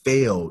it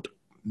failed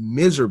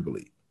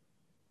miserably.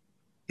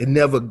 It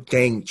never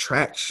gained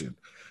traction.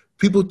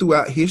 People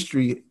throughout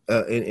history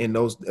in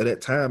those at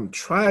that time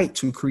tried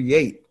to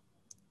create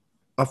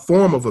a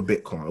form of a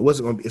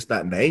Bitcoin. It's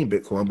not named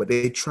Bitcoin, but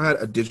they tried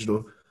a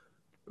digital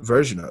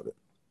version of it.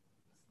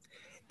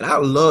 And I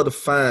would love to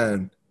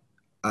find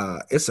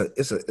it's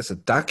a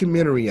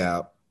documentary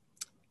out.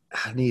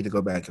 I need to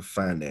go back and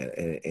find that.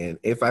 And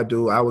if I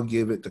do, I will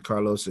give it to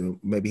Carlos and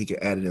maybe he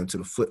can add it into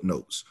the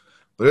footnotes.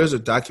 But there's a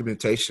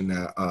documentary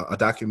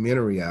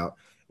out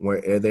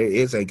where there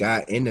is a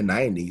guy in the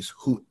 90s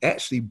who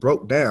actually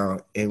broke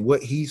down and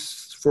what he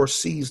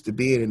foresees to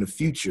be in the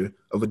future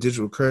of a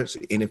digital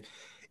currency. And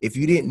if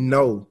you didn't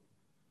know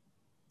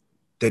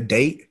the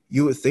date,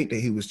 you would think that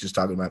he was just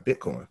talking about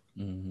Bitcoin.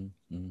 Mm-hmm.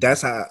 Mm-hmm.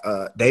 That's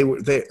how they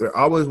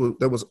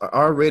was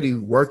already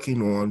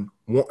working on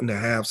wanting to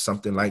have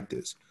something like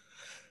this.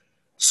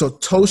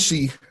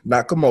 Satoshi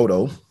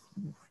Nakamoto,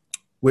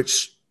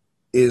 which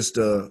is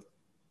the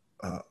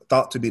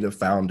thought to be the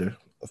founder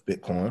of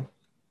Bitcoin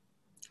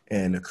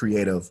and the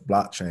creator of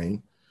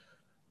blockchain.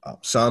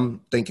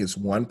 Some think it's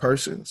one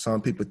person.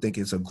 Some people think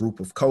it's a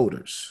group of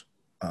coders.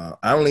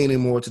 I'm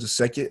leaning more to the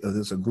second,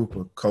 there's a group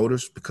of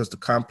coders, because the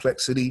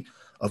complexity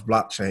of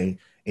blockchain,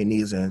 it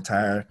needs an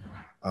entire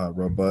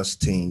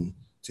robust team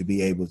to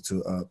be able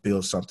to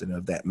build something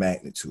of that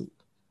magnitude.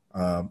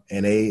 And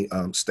they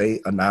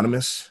stay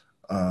anonymous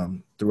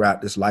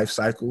throughout this life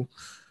cycle.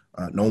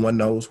 No one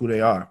knows who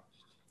they are.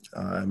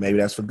 Maybe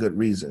that's for good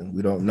reason.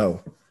 We don't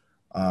know.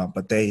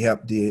 But they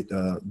helped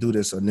do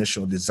this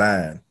initial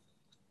design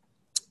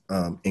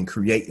in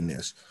creating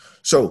this.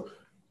 So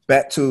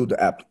back to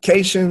the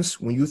applications.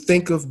 When you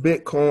think of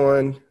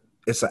Bitcoin,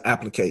 it's an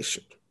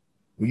application.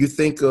 When you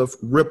think of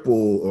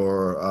Ripple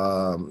or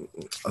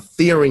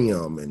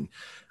Ethereum and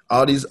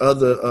all these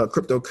other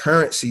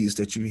cryptocurrencies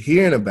that you're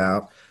hearing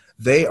about,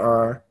 they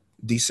are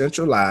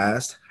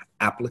decentralized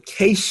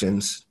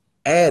applications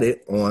added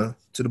on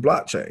to the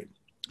blockchain.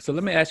 So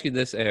let me ask you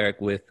this,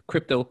 Eric, with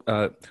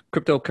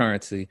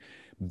cryptocurrency,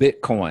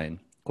 Bitcoin,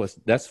 of course,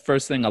 that's the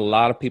first thing a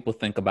lot of people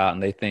think about,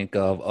 and they think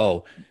of,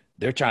 oh,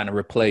 they're trying to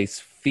replace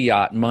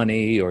fiat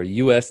money or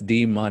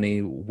USD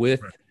money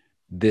with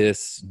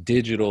this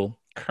digital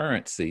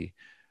currency.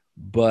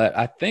 But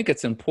I think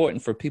it's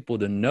important for people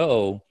to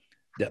know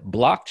that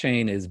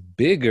blockchain is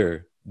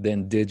bigger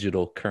than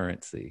digital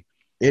currency.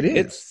 It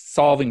is. It's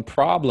solving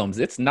problems.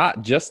 It's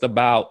not just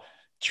about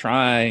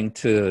trying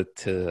to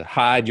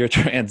hide your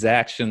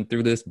transaction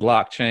through this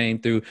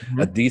blockchain, through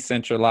a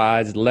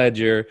decentralized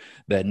ledger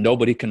that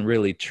nobody can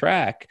really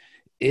track.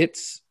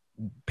 It's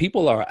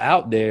people are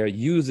out there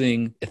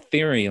using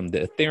Ethereum,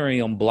 the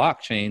Ethereum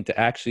blockchain, to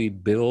actually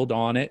build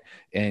on it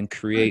and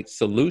create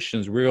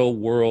solutions, real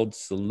world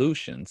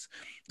solutions.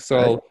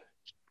 So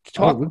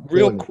talk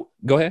real quick.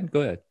 Go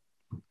ahead.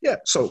 Yeah,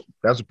 so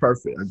that's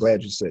perfect. I'm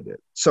glad you said that.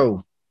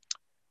 So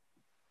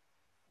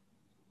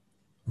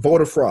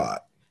voter fraud,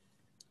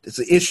 it's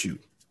an issue.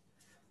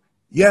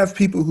 You have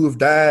people who have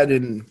died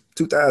in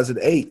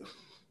 2008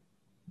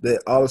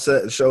 that all of a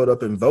sudden showed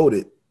up and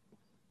voted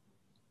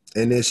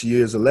in this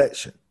year's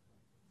election.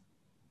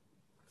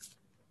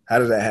 How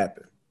does that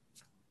happen?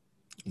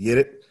 You get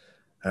it?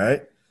 All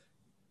right.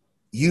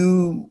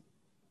 You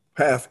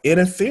have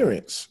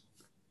interference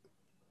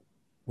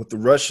with the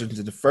Russians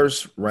in the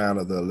first round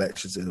of the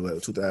elections in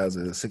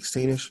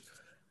 2016-ish.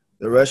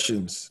 The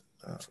Russians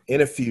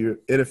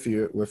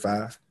interfered with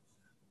our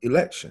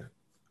election.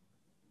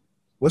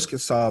 What can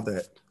solve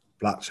that?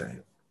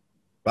 Blockchain.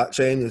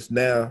 Blockchain is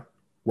now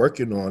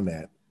working on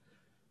that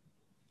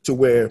to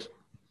where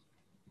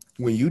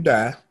when you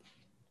die,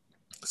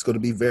 it's going to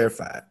be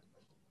verified,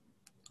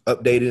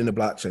 updated in the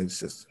blockchain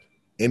system,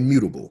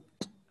 immutable.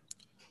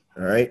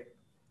 All right.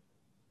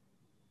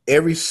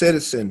 Every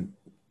citizen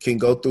can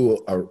go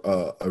through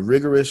a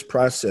rigorous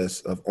process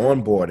of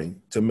onboarding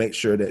to make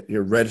sure that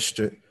you're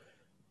registered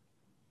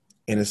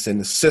and it's in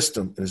the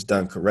system and it's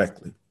done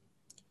correctly.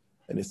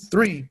 And it's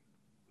 3,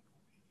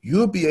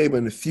 you'll be able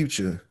in the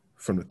future,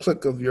 from the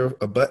click of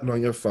a button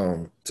on your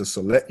phone, to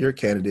select your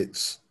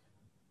candidates,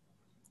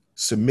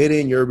 submit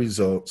in your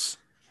results,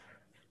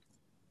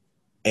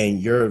 and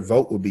your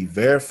vote will be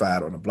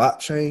verified on the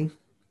blockchain.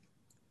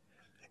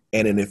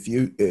 And then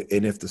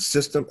if the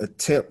system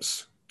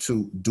attempts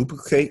to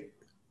duplicate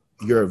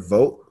your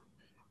vote,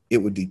 it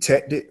would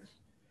detect it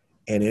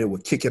and it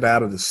would kick it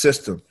out of the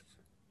system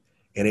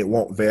and it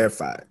won't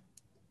verify it.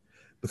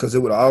 Because it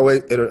would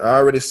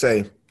already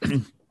say,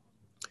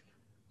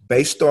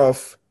 based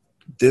off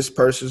this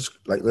person's,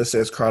 like let's say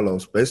it's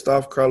Carlos, based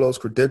off Carlos'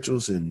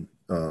 credentials and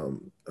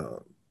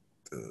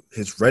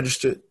his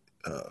registered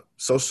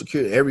Social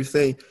Security,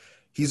 everything,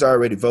 he's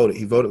already voted.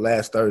 He voted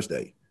last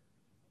Thursday.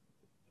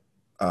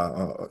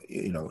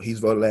 He's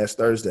voted last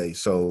Thursday.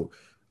 So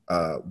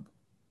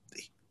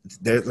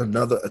there's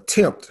another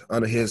attempt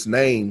under his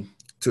name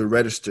to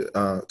register,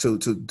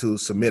 to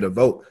submit a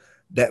vote.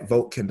 That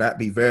vote cannot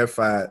be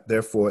verified,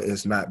 therefore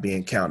it's not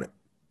being counted.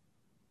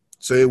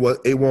 So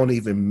it won't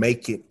even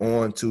make it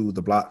onto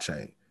the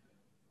blockchain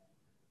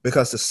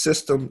because the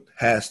system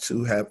has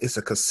to have, it's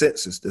a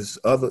consensus.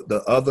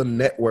 The other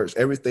networks,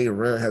 everything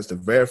around has to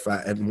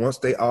verify. And once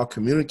they all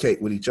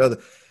communicate with each other,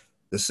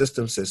 the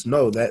system says,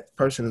 no, that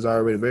person is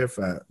already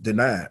verified,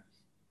 denied.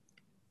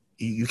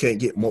 You can't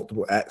get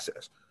multiple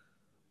access.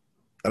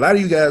 A lot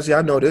of you guys,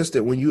 y'all know this,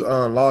 that when you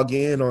log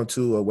in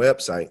onto a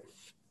website,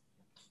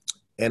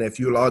 and if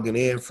you're logging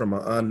in from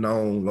an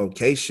unknown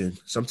location,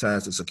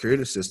 sometimes the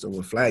security system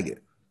will flag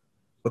it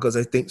because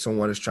they think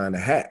someone is trying to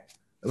hack.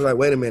 I'm like,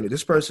 wait a minute,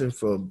 this person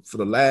for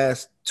the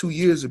last 2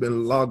 years have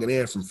been logging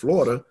in from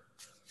Florida,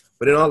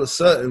 but then all of a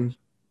sudden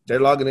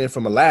they're logging in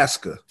from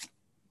Alaska.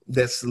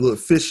 That's a little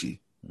fishy.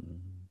 Mm-hmm.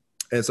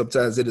 And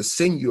sometimes it'll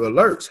send you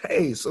alerts.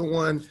 Hey,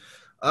 someone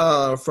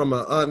from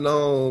an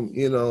unknown,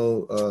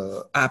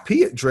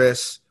 IP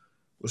address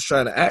was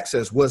trying to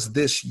access. Was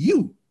this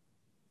you?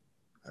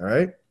 All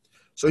right.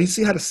 So you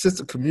see how the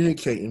system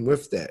communicating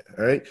with that,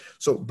 all right?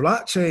 So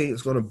blockchain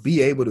is going to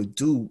be able to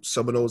do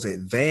some of those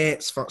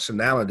advanced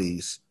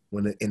functionalities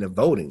when in the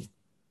voting,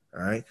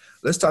 all right?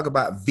 Let's talk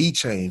about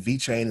VeChain.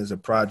 VeChain is a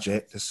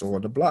project that's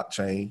on the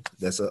blockchain.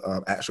 That's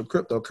an actual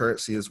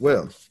cryptocurrency as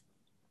well.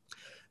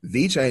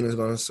 VeChain is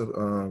going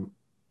to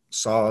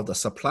solve the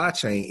supply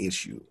chain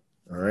issue,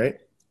 all right?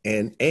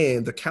 And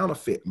the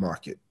counterfeit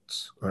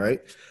markets, all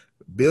right?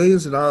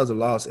 Billions of dollars are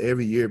lost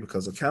every year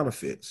because of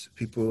counterfeits.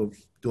 People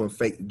doing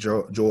fake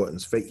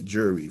Jordans, fake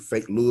jewelry,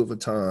 fake Louis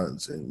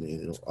Vuittons,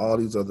 and all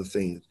these other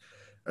things.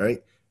 All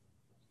right.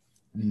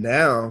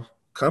 Now,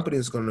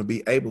 companies are going to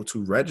be able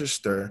to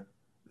register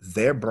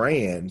their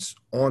brands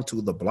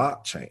onto the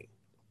blockchain.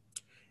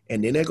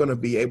 And then they're going to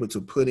be able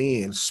to put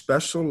in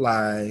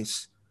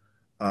specialized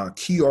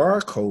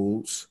QR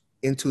codes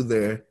into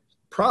their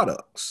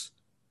products.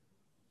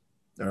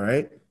 All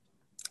right.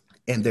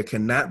 And they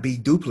cannot be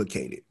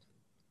duplicated.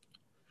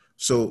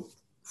 So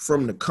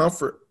from the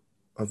comfort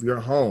of your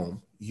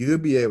home, you'll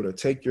be able to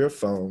take your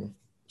phone,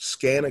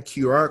 scan a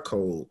QR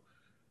code,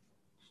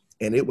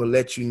 and it will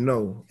let you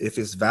know if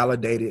it's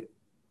validated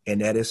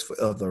and that is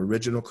of the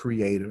original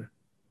creator,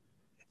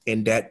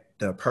 and that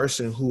the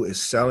person who is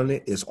selling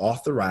it is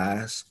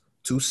authorized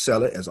to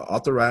sell it as an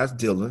authorized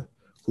dealer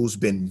who's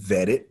been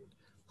vetted,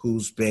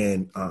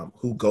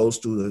 who goes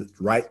through the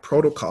right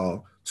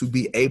protocol to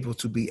be able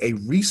to be a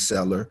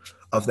reseller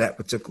of that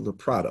particular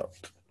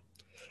product.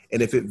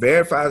 And if it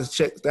verifies and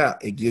checks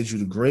out, it gives you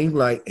the green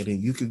light, and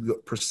then you can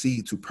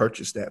proceed to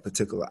purchase that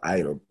particular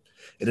item.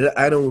 And that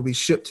item will be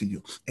shipped to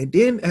you. And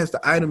then as the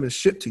item is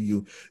shipped to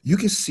you, you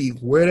can see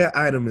where that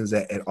item is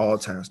at all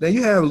times. Now,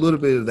 you have a little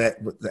bit of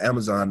that with the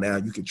Amazon now.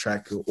 You can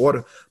track your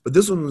order, but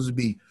this one will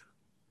be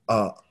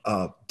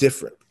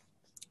different.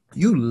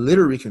 You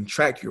literally can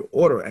track your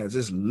order as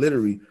it's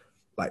literally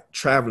like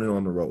traveling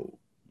on the road.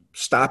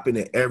 Stopping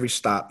at every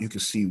stop, you can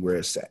see where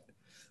it's at.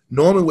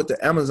 Normally with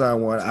the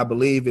Amazon one, I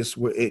believe it's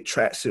where it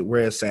tracks it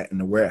where it's at in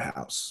the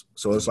warehouse.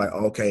 So it's like,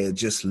 okay, it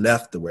just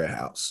left the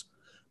warehouse.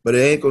 But it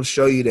ain't going to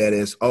show you that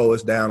it's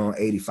down on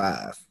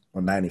 85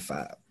 or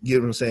 95. You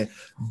know what I'm saying?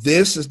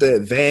 This is the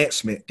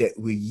advancement that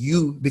we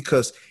use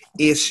because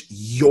it's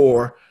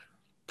your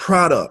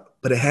product,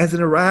 but it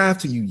hasn't arrived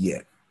to you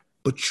yet.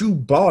 But you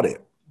bought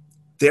it.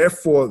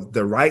 Therefore,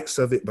 the rights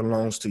of it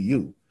belongs to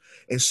you.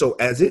 And so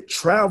as it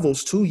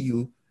travels to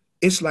you,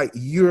 it's like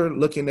you're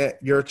looking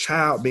at your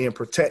child being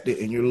protected,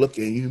 and you're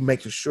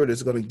making sure that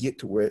it's going to get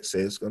to where it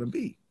says it's going to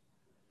be.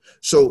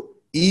 So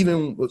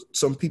even with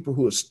some people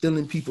who are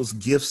stealing people's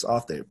gifts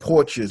off their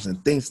porches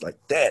and things like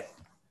that,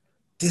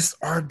 these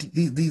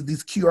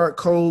QR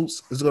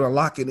codes is going to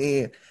lock it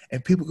in,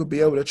 and people could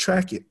be able to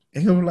track it.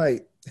 And you're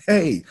like,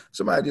 hey,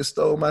 somebody just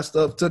stole my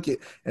stuff, took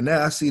it, and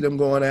now I see them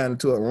going out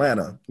into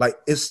Atlanta. Like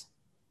it's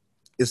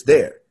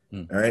there.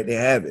 All right, they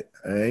have it.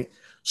 All right,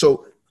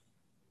 so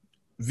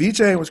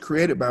VeChain was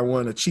created by one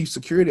of the chief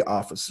security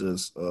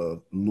officers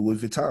of Louis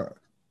Vuitton.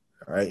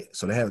 All right.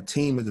 So they have a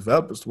team of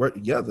developers to work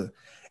together,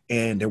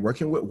 and they're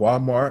working with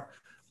Walmart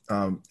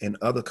and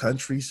other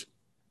countries.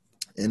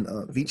 And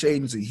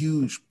VeChain is a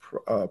huge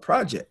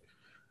project.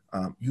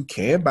 You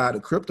can buy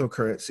the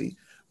cryptocurrency,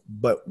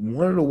 but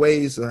one of the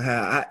ways of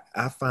how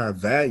I find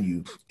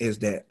value is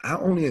that I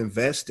only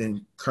invest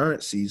in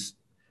currencies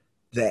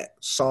that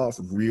solve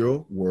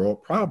real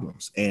world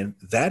problems. And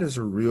that is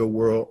a real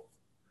world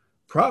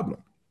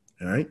problem.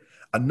 All right.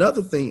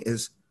 Another thing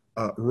is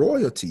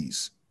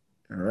royalties.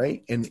 All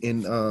right.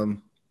 And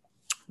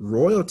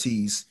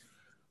royalties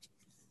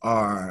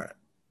are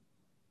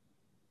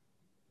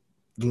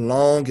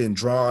long and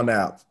drawn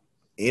out.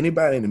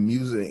 Anybody in the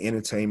music and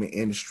entertainment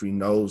industry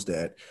knows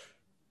that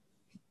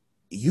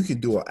you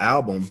can do an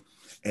album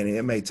and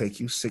it may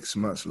take you 6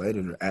 months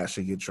later to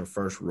actually get your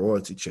first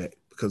royalty check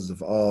because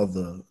of all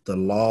the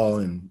law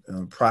and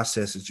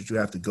processes that you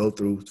have to go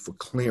through for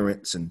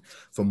clearance and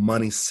for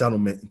money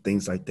settlement and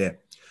things like that.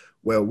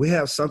 Well, we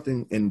have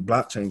something in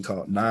blockchain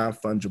called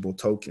non-fungible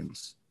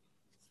tokens.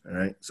 All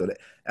right. So that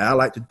I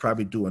like to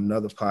probably do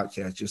another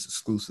podcast just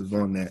exclusive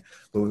on that.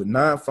 But with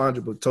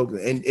non-fungible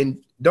tokens,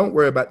 and don't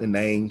worry about the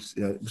names.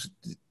 In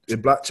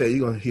blockchain,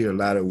 you're going to hear a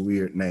lot of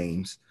weird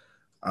names,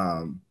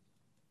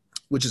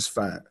 which is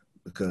fine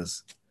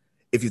because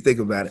if you think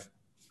about it,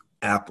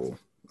 Apple,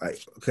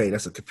 like, okay,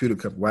 that's a computer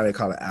company. Why they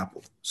call it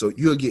Apple? So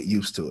you'll get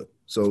used to it.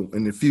 So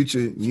in the future,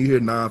 when you hear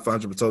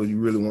non-fungible tokens, you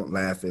really won't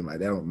laugh at like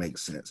that don't make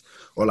sense.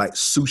 Or like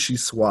Sushi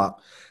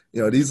Swap.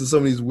 These are some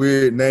of these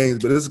weird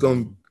names, but it's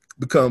going to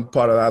become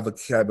part of our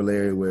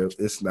vocabulary where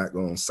it's not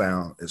going to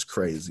sound as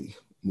crazy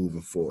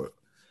moving forward.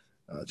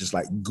 Just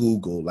like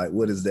Google, like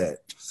what is that?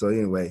 So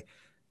anyway,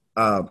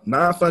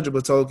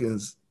 non-fungible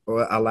tokens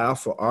allow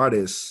for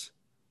artists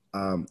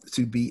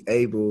to be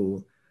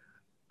able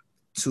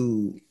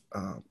to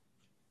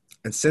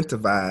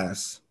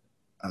incentivize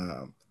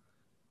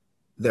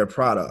their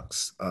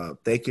products.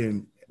 They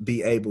can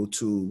be able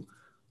to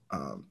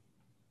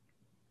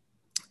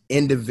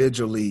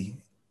individually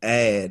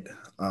add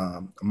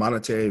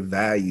monetary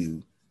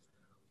value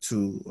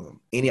to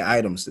any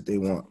items that they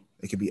want.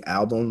 It could be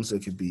albums,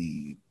 it could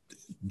be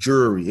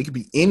jewelry, it could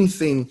be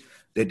anything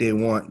that they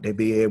want. They'd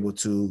be able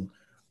to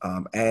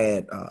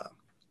add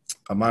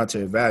a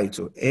monetary value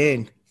to it.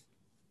 And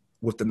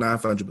with the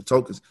non-fungible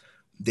tokens,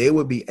 they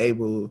would be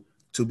able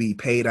to be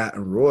paid out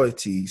in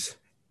royalties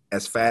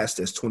as fast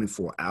as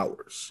 24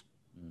 hours.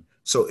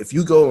 So if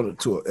you go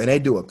to and they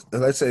do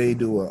let's say they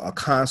do a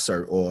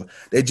concert or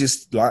they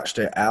just launched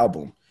their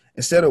album,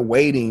 instead of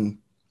waiting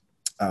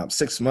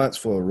 6 months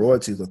for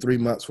royalties or 3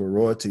 months for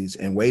royalties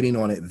and waiting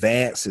on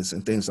advances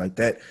and things like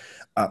that,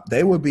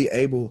 they would be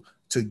able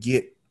to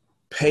get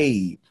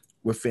paid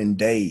within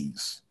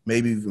days,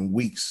 maybe even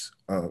weeks,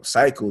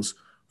 cycles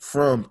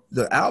from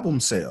the album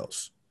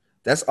sales.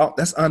 That's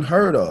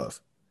unheard of.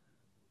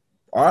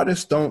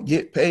 Artists don't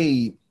get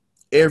paid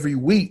every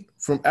week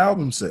from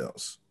album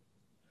sales.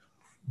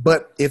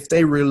 But if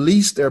they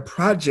release their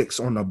projects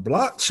on the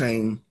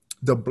blockchain,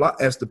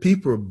 as the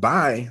people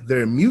buy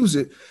their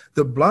music,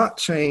 the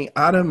blockchain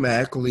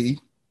automatically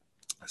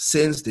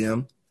sends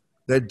them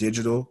their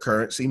digital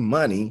currency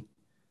money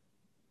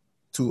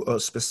to a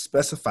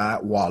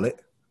specified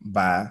wallet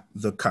by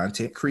the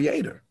content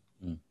creator.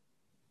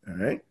 All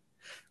right.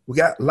 We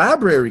got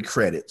library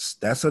credits.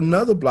 That's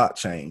another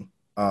blockchain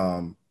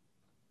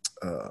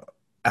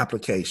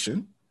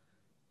application.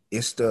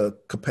 It's the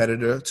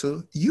competitor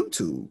to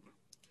YouTube.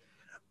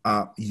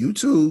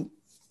 YouTube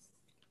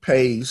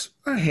pays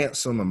a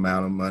handsome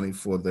amount of money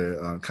for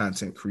their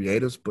content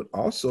creators, but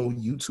also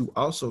YouTube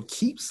also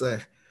keeps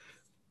a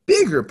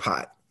bigger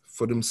pot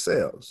for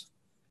themselves,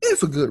 and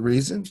for good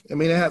reason. I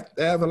mean,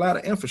 they have a lot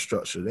of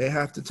infrastructure. They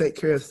have to take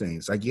care of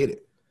things. I get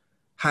it.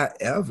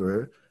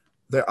 However,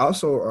 there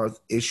also are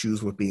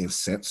issues with being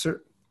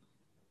censored.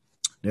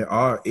 There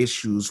are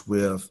issues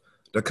with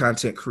the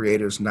content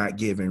creators not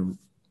giving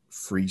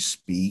free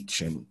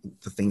speech and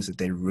the things that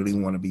they really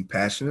want to be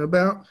passionate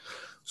about.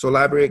 So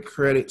library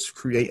credits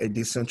create a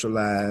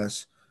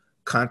decentralized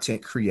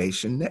content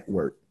creation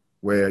network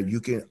where you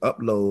can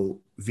upload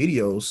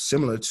videos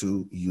similar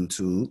to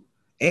YouTube,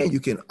 and you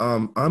can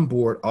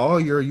onboard all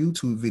your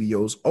YouTube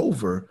videos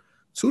over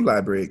to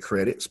library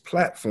credits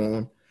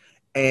platform.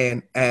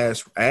 And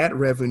as ad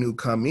revenue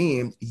come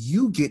in,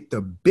 you get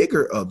the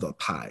bigger of the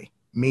pie,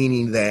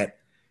 meaning that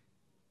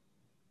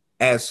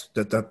as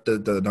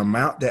the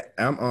amount that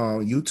I'm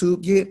on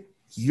YouTube get,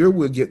 you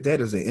will get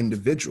that as an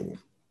individual.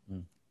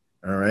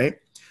 All right.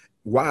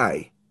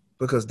 Why?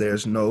 Because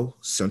there's no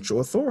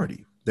central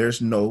authority.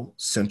 There's no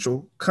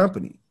central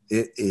company.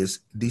 It is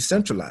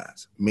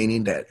decentralized,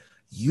 meaning that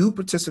you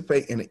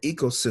participate in an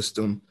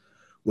ecosystem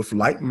with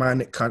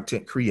like-minded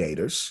content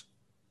creators.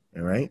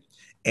 All right.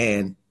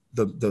 And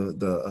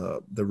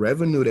the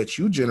revenue that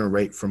you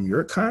generate from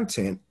your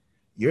content,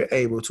 you're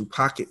able to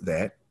pocket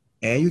that,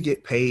 and you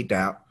get paid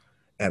out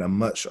at a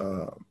much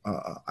a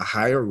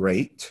higher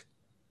rate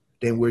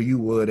than where you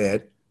would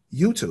at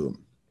YouTube.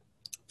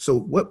 So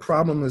what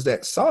problem is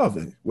that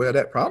solving? Well,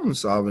 that problem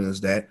solving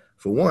is that,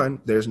 for one,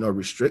 there's no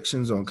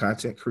restrictions on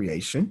content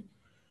creation.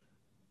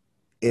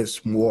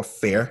 It's more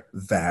fair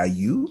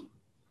value.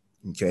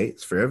 Okay,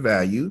 it's fair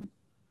value.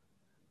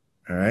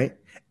 All right.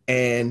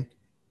 And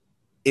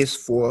it's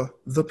for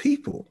the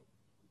people.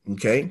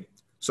 Okay.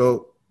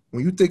 So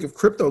when you think of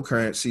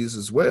cryptocurrencies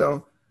as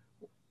well,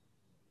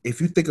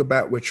 if you think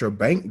about what your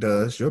bank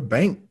does, your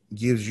bank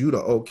gives you the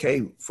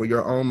okay for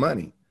your own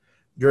money.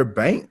 Your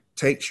bank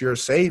takes your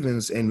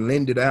savings and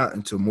lend it out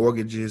into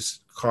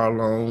mortgages, car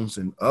loans,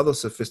 and other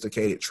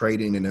sophisticated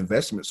trading and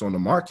investments on the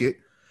market,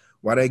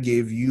 while they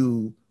give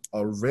you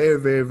a very,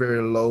 very,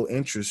 very low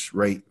interest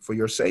rate for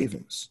your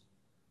savings.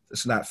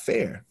 It's not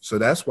fair. So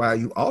that's why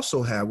you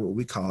also have what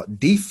we call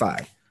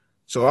DeFi.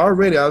 So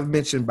already I've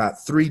mentioned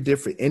about 3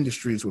 different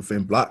industries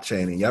within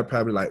blockchain, and y'all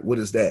probably like, what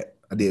is that?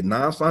 I did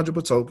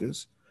non-fungible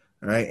tokens,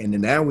 all right? And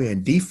then now we're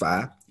in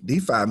DeFi.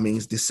 DeFi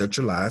means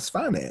decentralized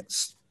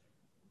finance,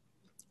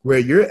 where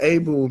you're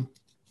able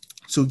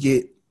to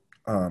get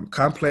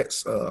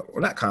complex, or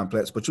not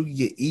complex, but you can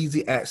get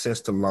easy access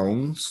to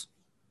loans.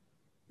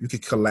 You can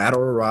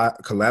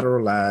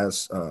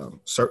collateralize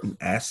certain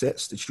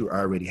assets that you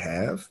already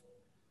have.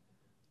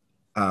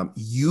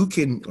 You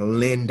can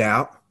lend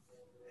out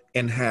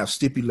and have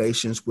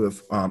stipulations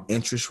with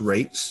interest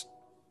rates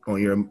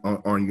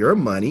on your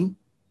money,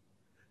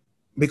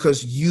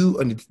 because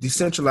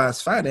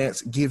decentralized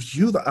finance gives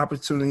you the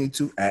opportunity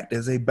to act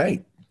as a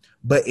bank,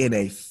 but in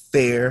a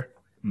fair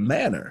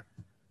manner,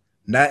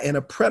 not in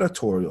a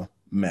predatory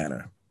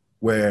manner,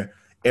 where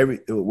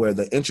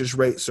the interest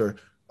rates are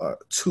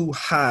too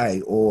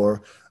high,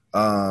 or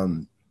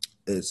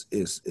is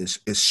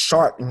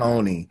shark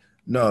loaning.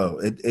 No,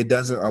 it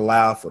doesn't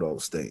allow for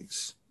those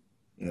things.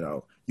 You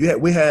know,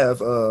 we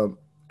have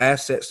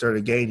assets that are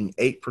gaining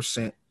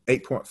 8%,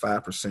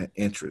 8.5%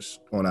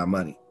 interest on our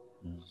money.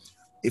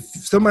 If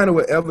somebody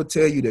would ever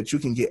tell you that you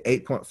can get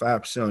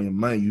 8.5% on your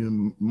money,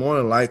 you more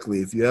than likely,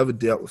 if you ever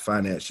dealt with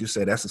finance, you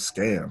say that's a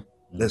scam.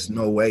 There's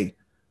no way.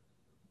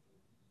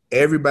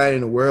 Everybody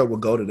in the world will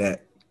go to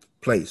that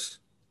place.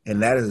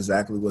 And that is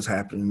exactly what's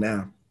happening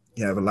now.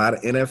 You have a lot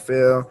of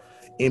NFL,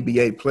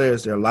 NBA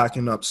players, they're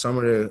locking up some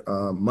of their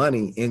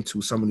money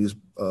into some of these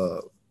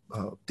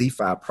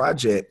DeFi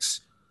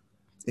projects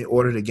in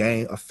order to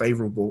gain a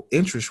favorable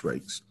interest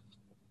rates.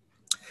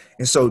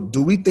 And so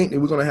do we think that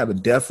we're going to have the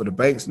death of the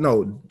banks?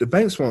 No, the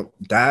banks won't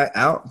die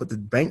out, but the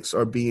banks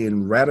are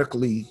being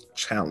radically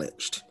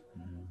challenged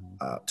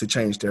to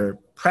change their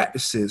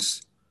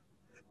practices.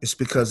 It's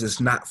because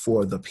it's not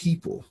for the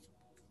people.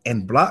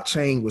 And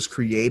blockchain was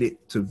created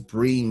to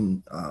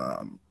bring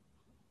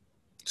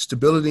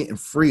stability and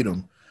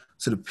freedom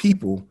to the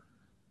people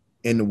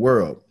in the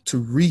world,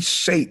 to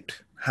reshape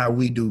how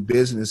we do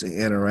business and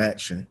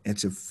interaction, and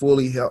to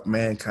fully help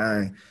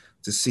mankind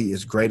to see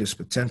its greatest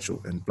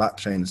potential. And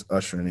blockchain is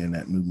ushering in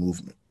that new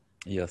movement.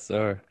 Yes,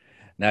 sir.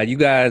 Now, you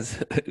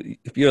guys,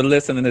 if you're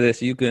listening to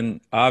this, you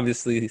can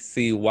obviously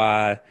see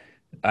why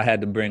I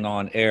had to bring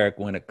on Eric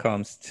when it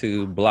comes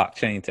to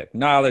blockchain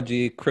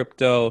technology,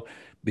 crypto,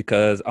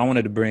 because I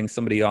wanted to bring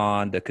somebody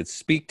on that could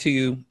speak to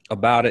you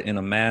about it in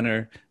a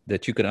manner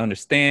that you could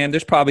understand.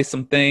 There's probably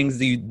some things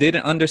that you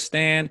didn't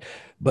understand,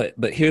 but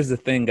here's the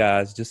thing,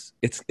 guys. Just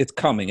it's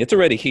coming. It's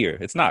already here.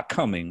 It's not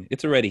coming.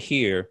 It's already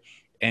here.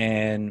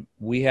 And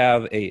we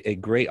have a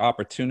great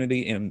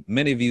opportunity. And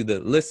many of you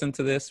that listen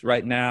to this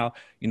right now,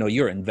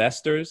 you're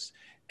investors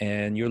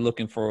and you're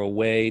looking for a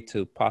way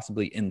to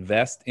possibly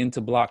invest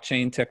into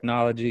blockchain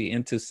technology,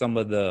 into some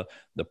of the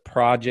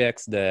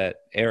projects that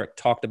Eric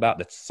talked about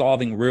that's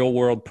solving real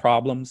world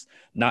problems,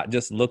 not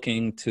just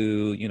looking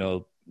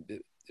to,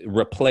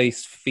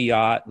 replace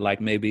fiat like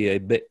maybe a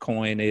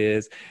Bitcoin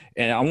is.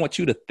 And I want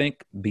you to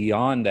think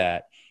beyond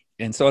that.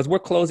 And so as we're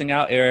closing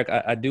out, Eric,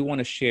 I do want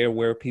to share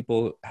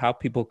how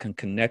people can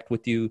connect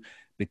with you,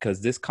 because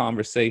this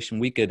conversation,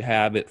 we could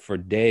have it for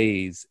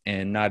days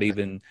and not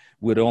even,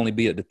 would only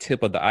be at the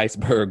tip of the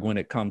iceberg when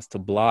it comes to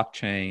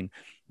blockchain.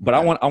 But I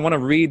want to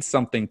read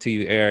something to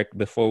you, Eric,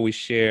 before we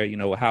share,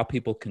 how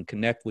people can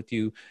connect with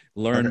you,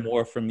 learn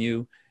more from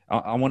you.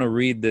 I want to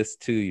read this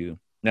to you.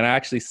 And I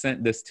actually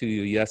sent this to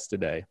you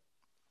yesterday.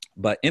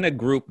 But in a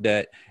group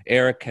that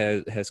Eric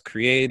has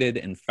created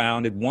and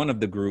founded, one of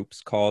the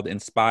groups called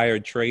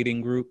Inspired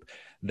Trading Group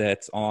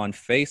that's on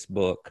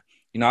Facebook,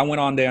 I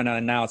went on there and I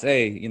announced,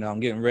 hey, I'm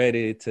getting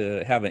ready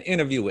to have an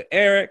interview with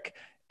Eric,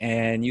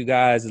 and you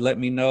guys let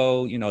me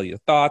know, your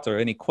thoughts or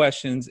any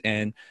questions.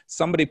 And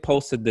somebody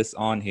posted this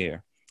on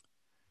here.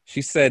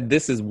 She said,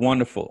 "This is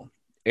wonderful.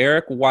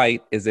 Eric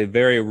White is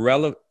very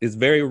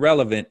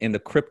relevant in the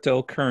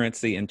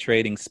cryptocurrency and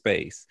trading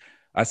space.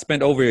 I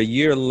spent over a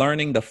year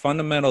learning the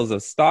fundamentals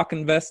of stock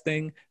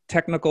investing,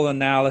 technical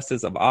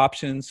analysis of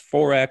options,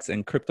 Forex,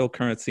 and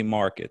cryptocurrency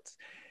markets.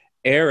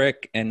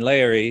 Eric and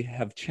Larry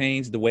have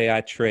changed the way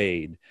I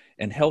trade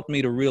and helped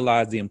me to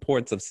realize the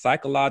importance of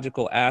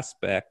psychological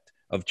aspect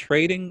of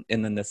trading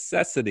and the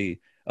necessity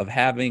of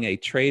having a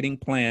trading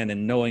plan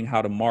and knowing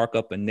how to mark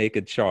up a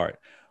naked chart.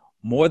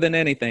 More than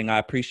anything, I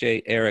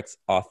appreciate Eric's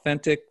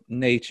authentic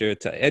nature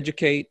to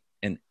educate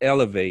and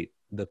elevate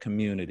the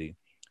community."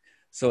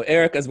 So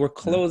Eric, as we're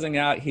closing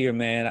out here,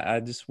 man,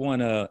 I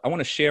want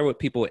to share with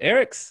people,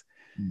 Eric's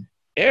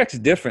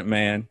different,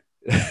 man.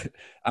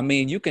 I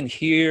mean, you can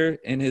hear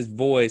in his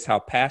voice how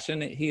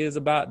passionate he is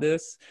about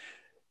this.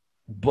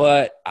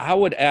 But I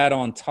would add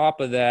on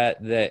top of that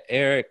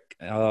Eric,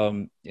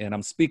 and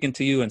I'm speaking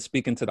to you and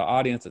speaking to the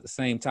audience at the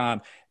same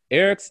time,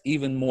 Eric's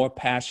even more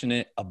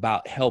passionate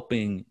about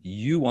helping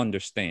you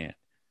understand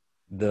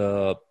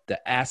the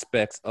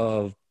aspects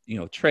of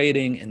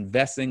trading,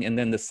 investing, and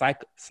then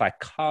the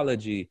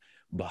psychology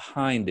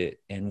behind it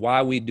and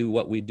why we do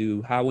what we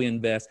do, how we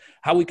invest,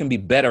 how we can be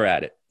better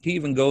at it. He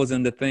even goes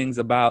into things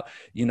about,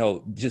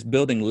 just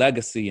building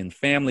legacy and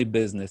family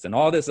business and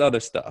all this other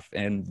stuff.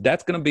 And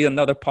that's going to be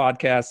another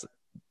podcast.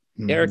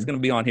 Mm-hmm. Eric's going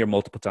to be on here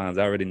multiple times.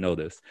 I already know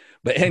this.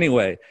 But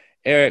anyway,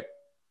 Eric,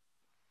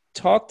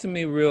 talk to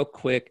me real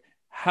quick.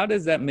 How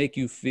does that make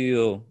you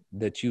feel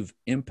that you've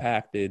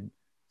impacted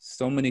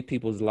so many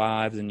people's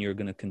lives and you're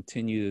going to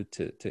continue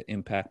to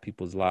impact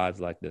people's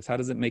lives like this? How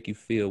does it make you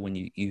feel when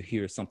you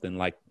hear something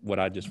like what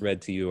I just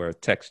read to you or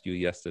text you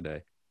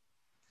yesterday?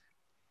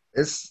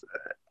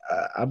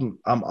 I'm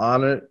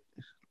honored,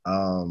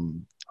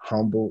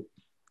 humbled.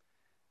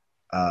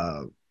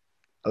 A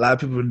lot of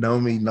people know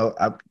me.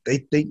 They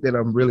think that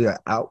I'm really an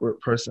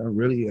outward person. I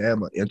really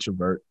am an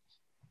introvert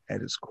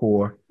at its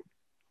core.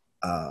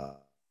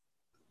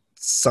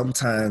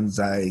 Sometimes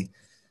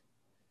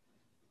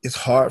it's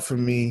hard for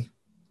me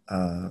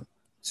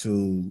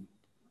to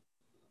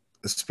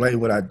explain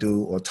what I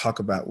do or talk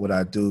about what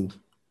I do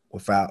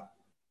without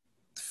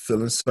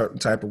feeling a certain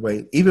type of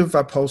way. Even if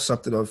I post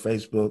something on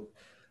Facebook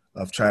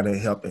of trying to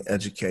help and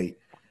educate,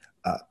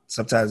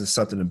 sometimes it's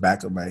something in the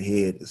back of my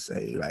head to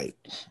say, like,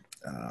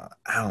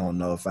 I don't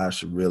know if I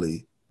should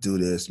really do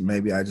this.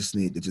 Maybe I just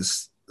need to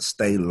just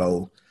stay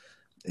low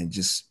and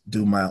just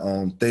do my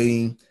own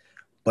thing.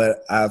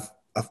 But I've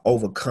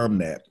overcome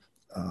that.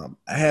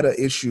 I had an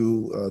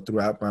issue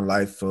throughout my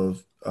life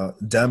of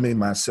dumbing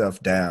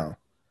myself down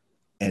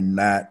and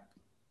not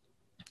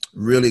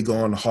really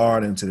going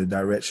hard into the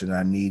direction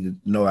I needed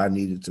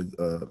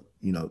to,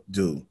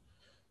 do.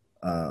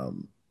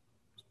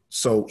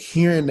 So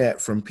hearing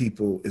that from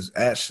people is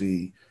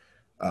actually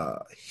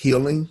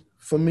healing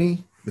for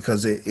me,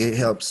 because it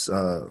helps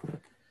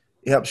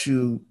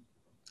you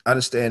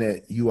understand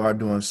that you are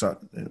doing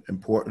something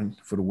important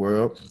for the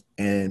world,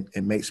 and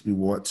it makes me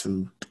want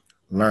to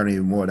learn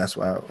even more. That's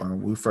why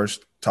when we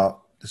first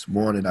talked this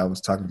morning, I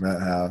was talking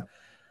about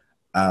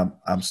how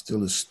I'm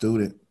still a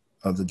student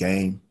of the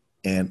game,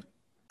 and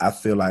I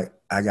feel like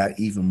I got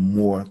even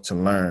more to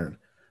learn.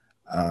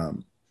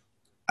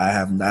 I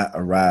have not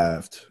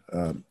arrived,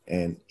 and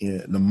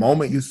the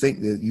moment you think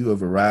that you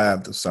have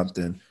arrived or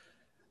something,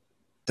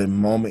 the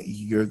moment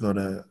you're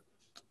gonna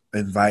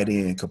invite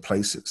in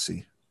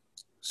complacency.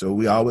 So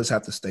we always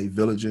have to stay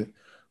vigilant.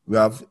 We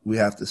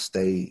have to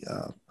stay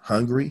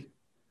hungry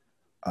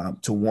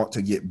to want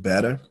to get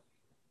better.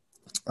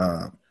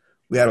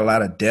 We had a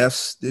lot of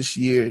deaths this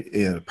year,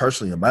 and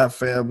personally in my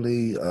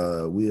family.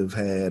 We have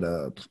had,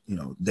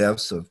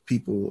 deaths of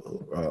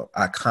people,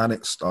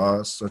 iconic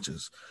stars such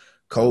as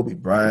Kobe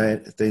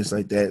Bryant, things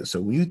like that. So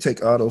when you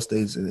take all those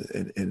things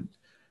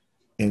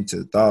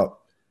into thought,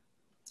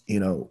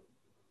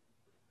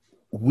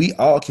 we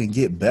all can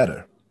get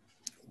better.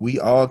 We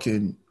all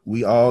can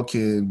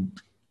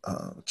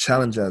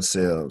challenge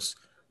ourselves,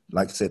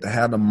 like I said, to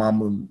have the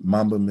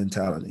mamba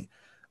mentality.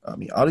 I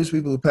mean, all these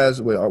people who passed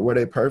away, were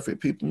they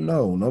perfect people?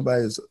 No,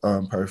 nobody's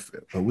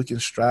perfect, but we can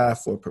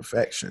strive for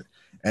perfection.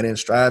 And in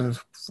striving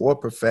for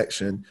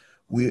perfection,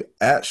 we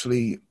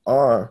actually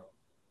are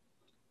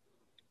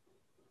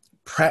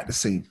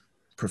practicing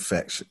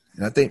perfection.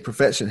 And I think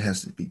perfection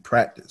has to be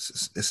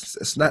practiced.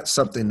 It's not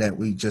something that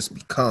we just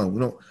become. We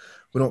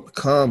don't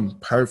become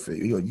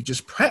perfect. You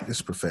just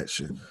practice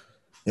perfection.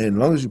 And as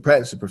long as you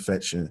practice the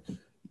perfection,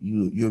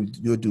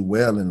 you'll do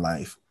well in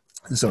life.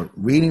 And so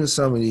reading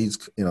some of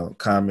these,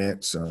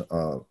 comments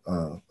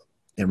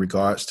in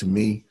regards to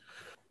me,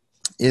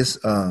 it's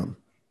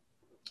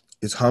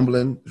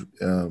humbling.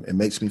 It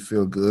makes me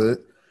feel good,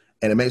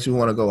 and it makes me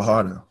want to go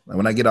harder. Like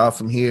when I get off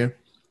from here,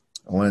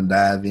 I want to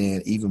dive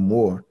in even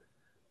more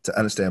to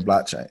understand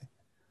blockchain.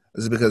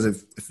 This is because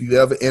if you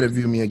ever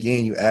interview me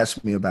again, you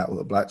ask me about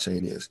what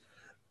blockchain is,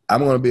 I'm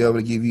going to be able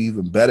to give you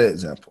even better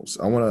examples.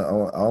 I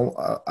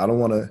don't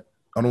want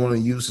to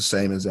use the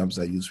same examples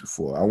I used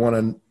before. I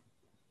want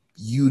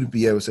you to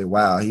be able to say,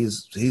 wow,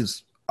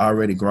 he's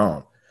already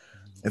grown.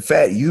 In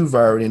fact, you've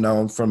already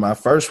known from my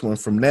first one,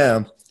 from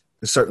now,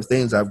 there's certain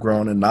things I've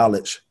grown in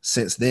knowledge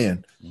since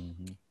then.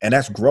 Mm-hmm. And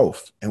that's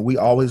growth. And we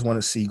always want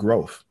to see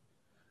growth.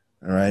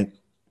 All right.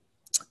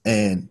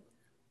 And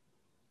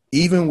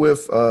even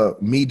with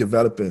me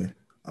developing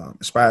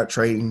Inspired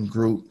Trading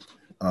Group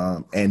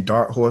and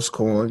Dark Horse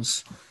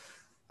Coins,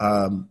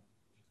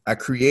 I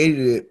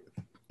created it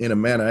in a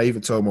manner. I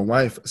even told my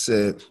wife, I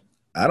said,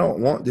 I don't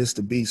want this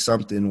to be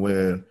something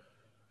where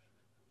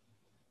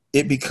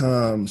it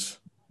becomes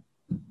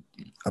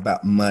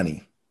about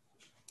money.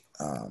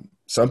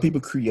 Some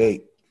people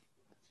create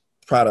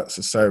products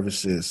or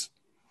services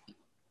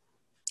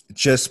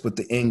just with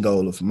the end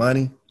goal of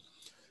money.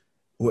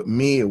 With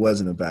me, it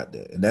wasn't about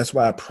that. And that's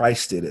why I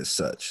priced it as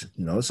such.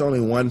 It's only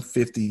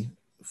 $150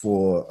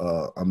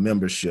 for a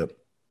membership,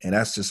 and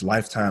that's just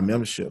lifetime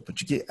membership.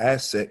 But you get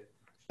access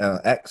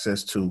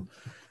to,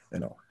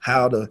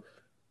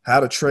 how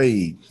to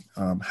trade,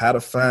 how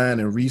to find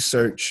and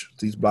research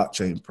these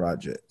blockchain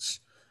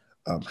projects,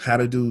 how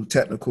to do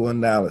technical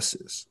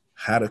analysis,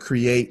 how to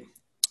create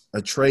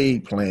a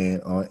trade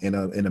plan or in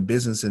a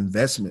business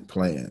investment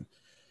plan,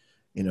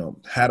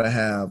 how to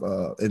have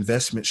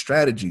investment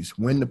strategies,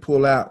 when to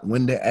pull out,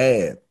 when to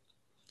add,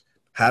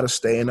 how to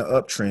stay in the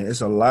uptrend.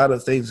 It's a lot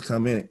of things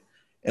come in it.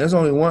 And it's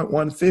only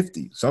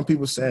 $150. Some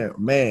people saying,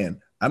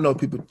 man, I know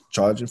people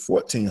charging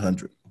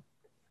 $1,400.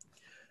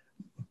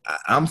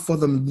 I'm for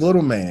the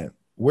little man,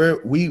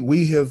 where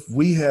we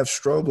have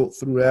struggled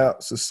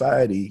throughout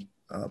society,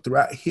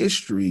 throughout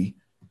history,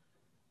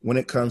 when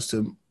it comes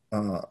to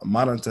the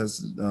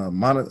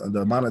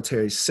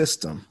monetary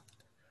system.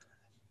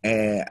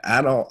 And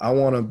I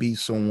want to be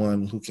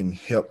someone who can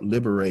help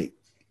liberate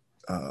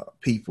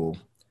people.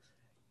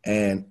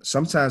 And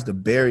sometimes the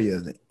barrier,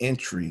 the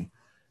entry,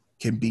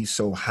 can be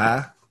so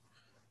high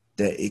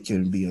that it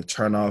can be a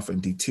turnoff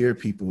and deter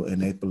people,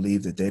 and they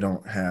believe that they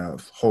don't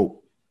have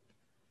hope.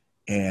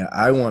 And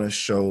I want to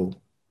show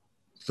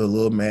the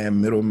little man,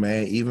 middle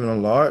man, even a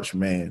large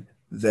man,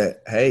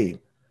 that, hey,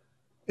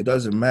 it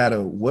doesn't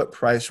matter what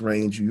price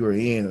range you're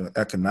in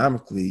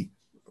economically,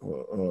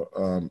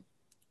 or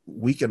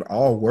we can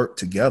all work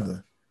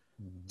together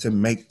to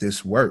make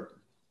this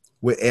work.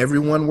 Will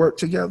everyone work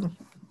together?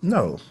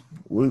 No,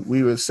 we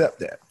will accept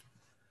that.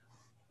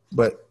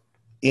 But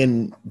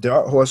in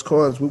Dark Horse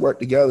Coins, we work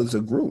together as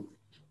a group.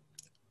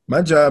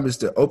 My job is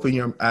to open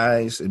your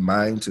eyes and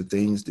mind to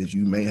things that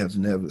you may have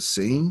never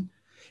seen.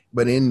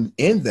 But in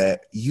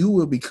that, you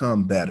will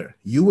become better.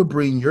 You will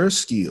bring your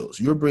skills.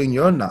 You'll bring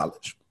your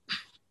knowledge.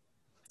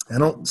 I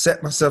don't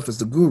set myself as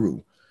the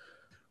guru.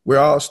 We're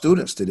all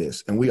students to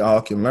this, and we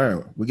all can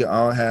learn. We can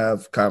all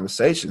have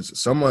conversations.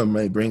 Someone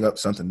may bring up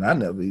something I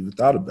never even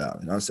thought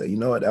about, and I'll say, you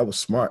know what, that was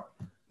smart.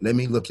 Let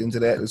me look into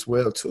that as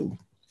well, too.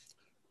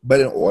 But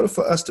in order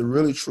for us to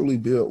really, truly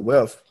build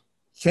wealth,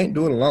 you can't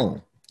do it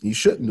alone. You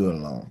shouldn't do it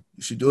alone.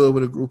 You should do it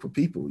with a group of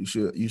people. You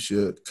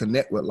should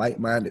connect with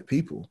like-minded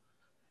people,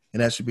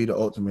 and that should be the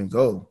ultimate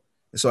goal.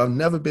 And so I've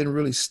never been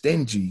really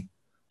stingy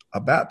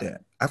about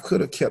that. I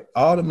could have kept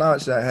all the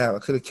knowledge that I have. I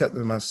could have kept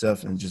it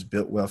myself and just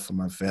built wealth for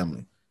my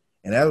family.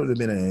 And that would have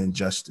been an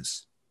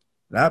injustice.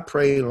 And I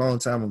prayed a long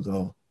time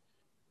ago.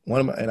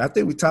 And I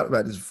think we talked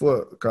about this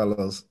before,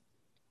 Carlos.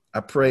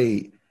 I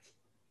prayed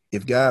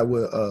if God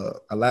would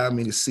allow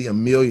me to see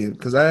 1 million,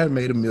 because I had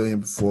made 1 million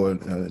before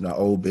in our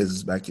old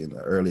business back in the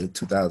early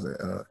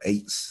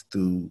 2008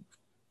 through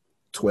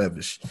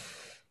 12ish.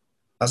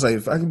 I was like,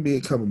 if I can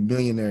become a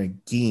millionaire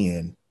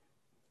again,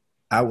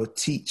 I would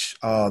teach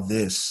all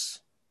this,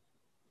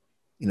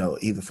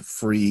 either for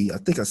free. I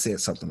think I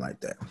said something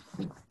like that.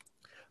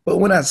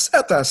 But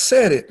after I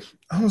said it,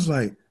 I was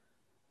like,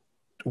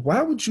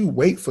 why would you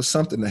wait for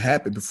something to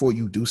happen before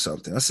you do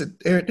something? I said,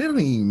 Eric, that doesn't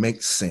even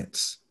make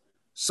sense.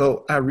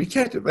 So I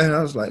recapped it, and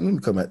I was like, let me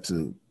come back to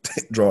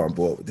the drawing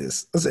board with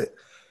this. I said,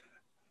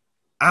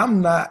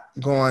 I'm not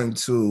going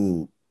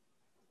to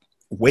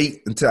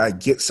wait until I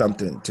get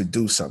something to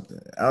do something.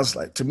 I was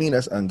like, to me,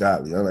 that's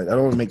ungodly. I'm like, that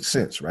don't make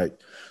sense, right?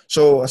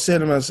 So I said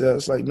to myself,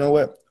 it's like, you know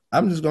what?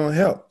 I'm just going to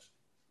help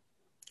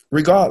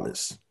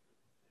regardless.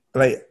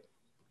 Like,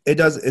 it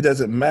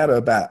doesn't matter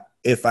about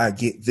if I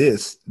get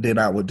this, then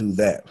I will do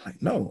that.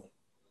 Like, no,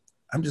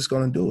 I'm just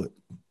going to do it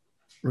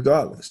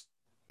regardless.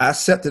 I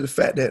accepted the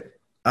fact that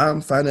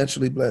I'm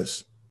financially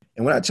blessed.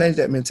 And when I changed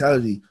that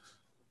mentality,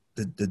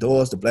 the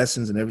doors, the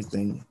blessings and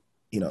everything,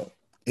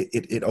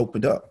 it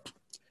opened up.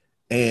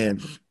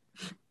 And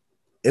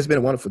it's been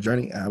a wonderful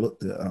journey. I look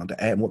to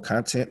add more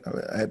content,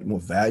 add more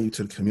value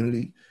to the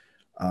community,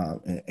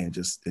 and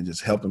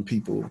just helping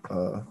people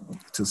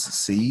to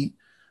succeed.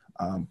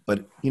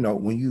 But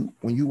when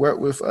you work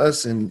with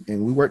us and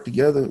we work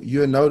together,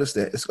 you'll notice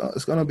that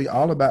it's going to be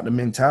all about the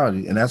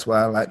mentality, and that's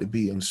why I like to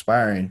be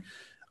inspiring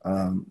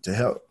to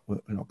help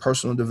with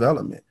personal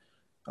development,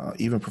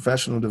 even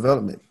professional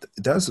development.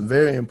 That's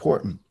very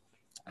important.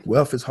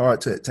 Wealth is hard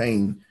to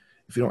attain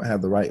if you don't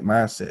have the right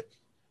mindset.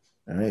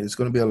 All right, it's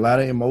going to be a lot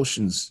of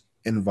emotions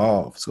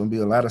involved. It's going to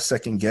be a lot of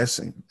second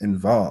guessing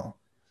involved,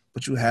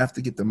 but you have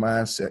to get the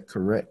mindset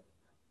correct,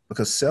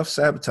 because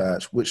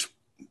self-sabotage, which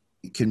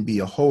can be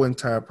a whole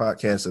entire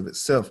podcast of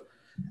itself,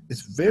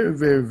 is very,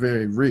 very,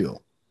 very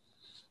real.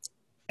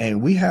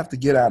 And we have to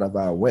get out of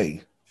our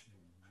way.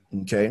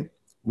 Okay.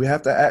 We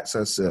have to ask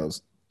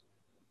ourselves,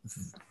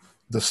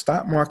 the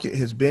stock market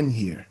has been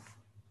here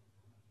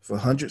for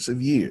hundreds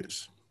of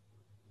years.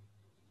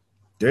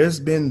 There's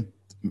been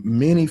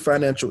many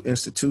financial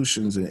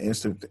institutions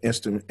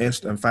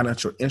and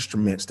financial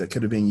instruments that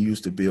could have been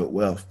used to build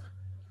wealth.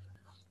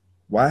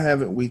 Why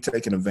haven't we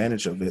taken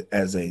advantage of it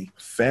as a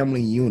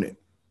family unit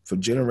for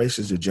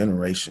generations to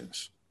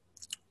generations?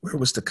 Where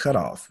was the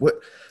cutoff?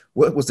 What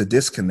was the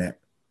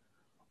disconnect?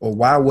 Or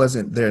why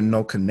wasn't there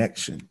no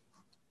connection?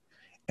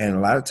 And a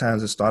lot of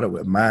times it started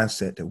with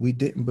mindset that we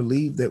didn't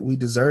believe that we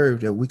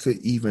deserved, that we could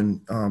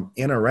even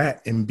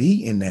interact and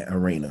be in that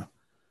arena.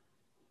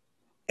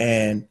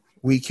 And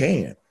we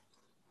can.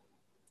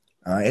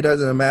 It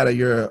doesn't matter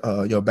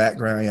your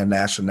background, your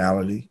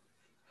nationality,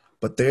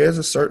 but there's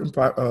a certain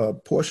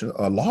portion,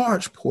 a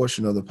large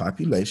portion of the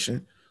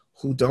population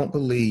who don't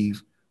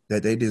believe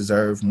that they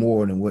deserve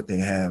more than what they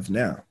have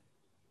now,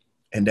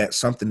 and that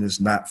something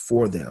is not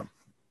for them.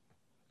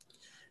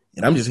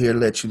 And I'm just here to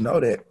let you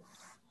know that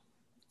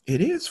it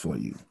is for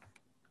you.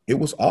 It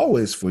was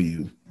always for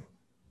you.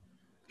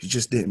 You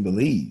just didn't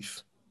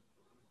believe.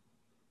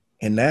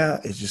 And now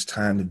it's just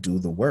time to do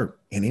the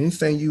work. And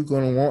anything you're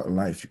going to want in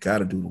life, you got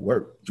to do the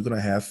work. You're going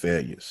to have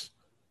failures.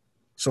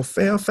 So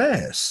fail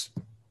fast.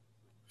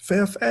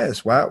 Fail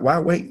fast. Why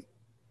wait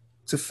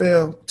to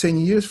fail 10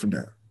 years from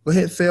now? Go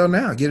ahead and fail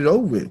now. Get it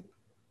over with.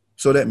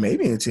 So that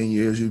maybe in 10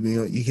 years, you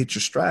hit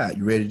your stride.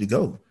 You're ready to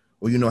go.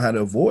 Or you know how to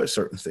avoid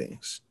certain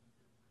things.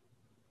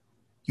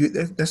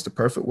 That's the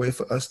perfect way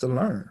for us to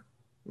learn.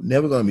 We're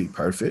never going to be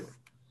perfect.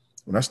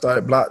 When I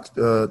started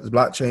the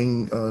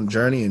blockchain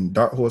journey and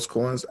Dark Horse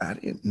Coins, I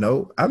didn't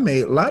know. I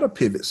made a lot of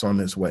pivots on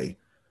this way.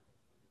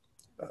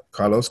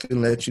 Carlos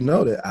can let you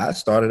know that I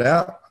started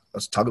out, I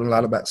was talking a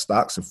lot about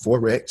stocks and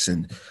Forex.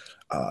 And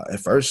at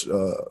first,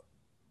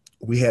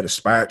 we had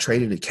Aspire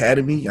Trading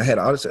Academy. I had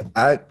all this.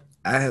 I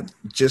have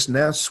just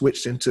now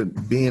switched into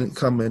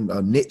becoming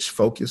a niche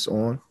focus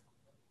on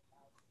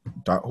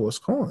Dark Horse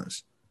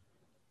Coins.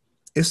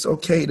 It's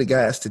okay,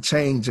 guys, to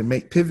change and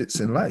make pivots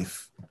in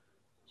life.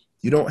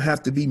 You don't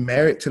have to be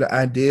married to the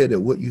idea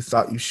that what you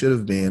thought you should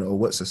have been or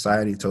what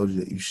society told you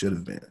that you should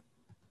have been.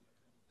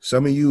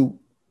 Some of you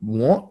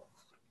won't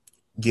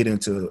get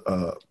into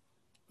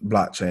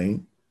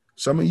blockchain.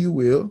 Some of you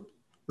will.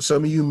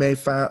 Some of you may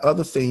find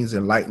other things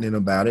enlightening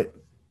about it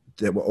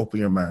that will open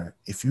your mind.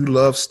 If you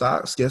love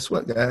stocks, guess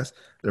what, guys?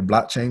 There are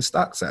blockchain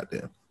stocks out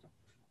there.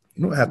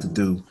 You don't have to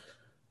do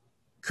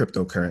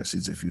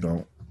cryptocurrencies if you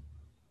don't,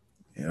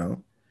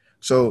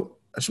 So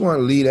I just want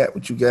to leave that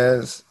with you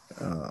guys.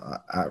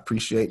 I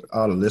appreciate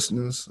all the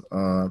listeners.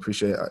 I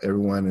appreciate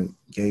everyone that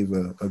gave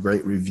a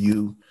great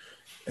review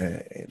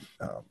and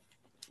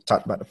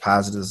talked about the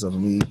positives of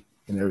me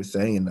and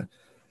everything.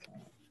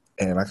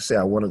 And like I said,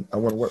 I want to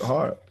work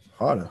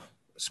harder,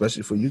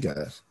 especially for you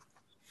guys.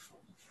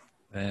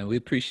 Man, we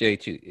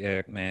appreciate you,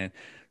 Eric, man.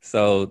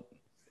 So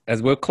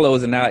as we're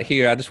closing out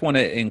here, I just want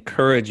to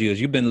encourage you, as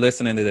you've been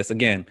listening to this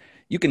again,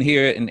 you can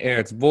hear it in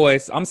Eric's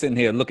voice. I'm sitting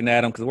here looking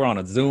at him because we're on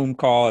a Zoom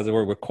call as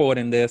we're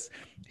recording this.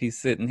 He's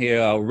sitting here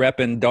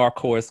repping Dark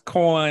Horse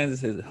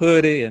Coins, his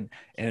hoodie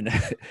and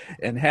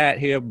hat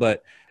here.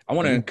 But I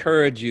want to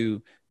encourage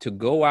you to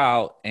go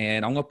out,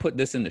 and I'm going to put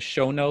this in the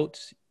show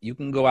notes. You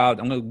can go out.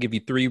 I'm going to give you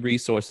 3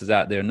 resources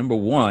out there. Number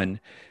 1,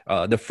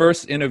 the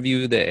first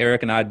interview that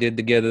Eric and I did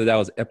together, that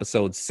was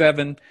episode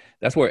 7.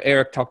 That's where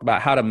Eric talked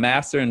about how to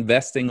master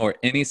investing or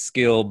any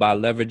skill by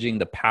leveraging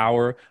the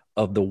power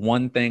of the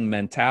one thing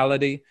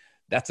mentality,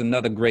 that's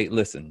another great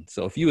listen.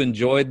 So if you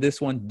enjoyed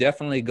this one,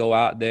 definitely go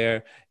out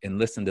there and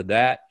listen to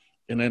that.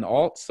 And then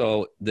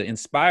also the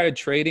Inspired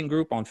Trading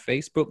Group on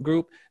Facebook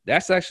group,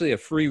 that's actually a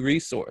free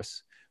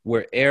resource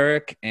where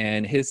Eric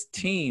and his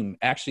team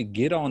actually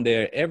get on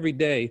there every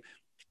day.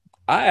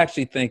 I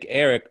actually think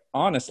Eric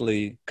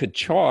honestly could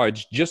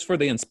charge just for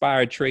the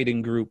Inspired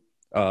Trading Group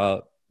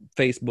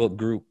Facebook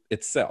group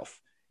itself.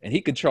 And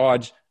he could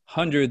charge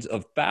hundreds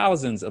of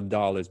thousands of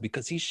dollars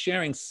because he's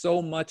sharing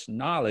so much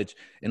knowledge.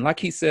 And like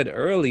he said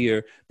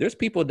earlier, there's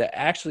people that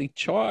actually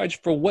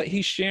charge for what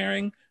he's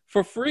sharing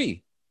for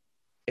free.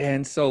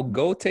 And so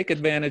go take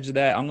advantage of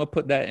that. I'm going to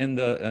put that in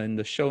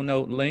the show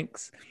note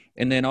links.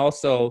 And then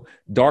also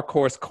Dark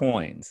Horse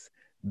Coins.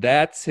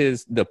 That's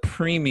the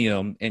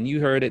premium. And you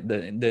heard it,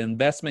 the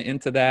investment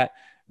into that,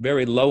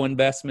 very low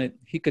investment.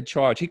 He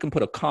can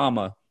put a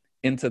comma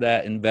into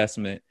that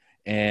investment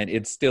and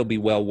it'd still be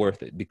well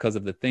worth it because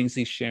of the things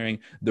he's sharing,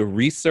 the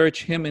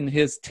research him and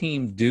his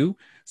team do.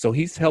 So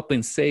he's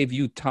helping save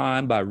you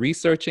time by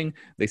researching.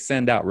 They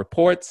send out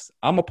reports.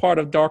 I'm a part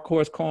of Dark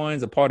Horse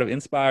Coins, a part of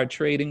Inspired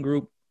Trading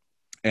Group.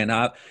 And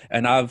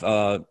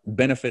I've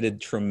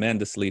benefited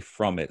tremendously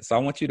from it. So I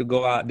want you to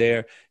go out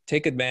there,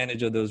 take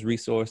advantage of those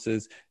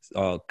resources,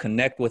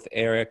 connect with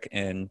Eric.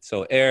 And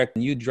so Eric,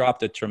 you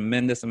dropped a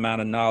tremendous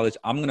amount of knowledge.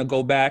 I'm going to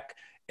go back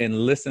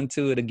and listen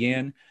to it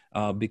again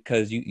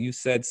because you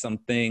said some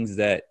things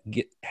that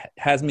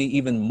has me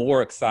even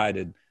more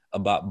excited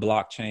about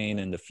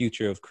blockchain and the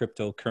future of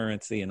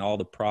cryptocurrency and all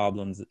the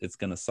problems it's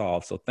going to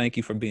solve. So thank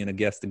you for being a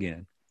guest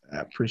again. I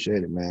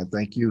appreciate it, man.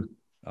 Thank you.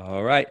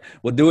 All right.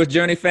 Well, Doers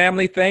Journey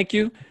family, thank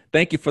you.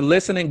 Thank you for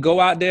listening. Go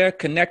out there,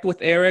 connect with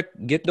Eric,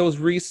 get those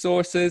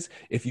resources.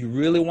 If you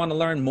really want to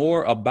learn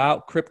more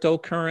about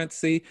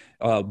cryptocurrency,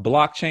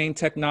 blockchain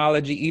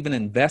technology, even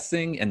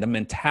investing and the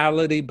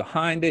mentality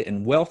behind it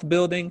and wealth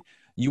building,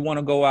 you want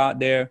to go out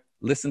there,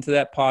 listen to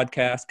that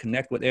podcast,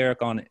 connect with Eric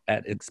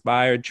at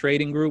Inspired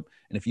Trading Group.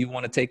 And if you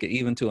want to take it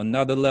even to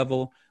another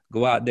level,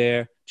 go out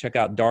there, check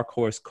out Dark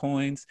Horse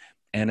Coins.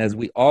 And as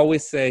we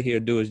always say here,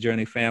 Doers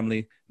Journey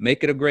family,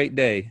 make it a great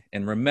day.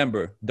 And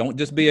remember, don't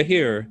just be a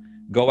hearer,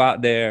 go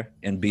out there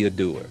and be a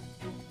doer.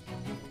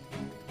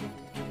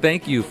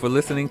 Thank you for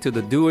listening to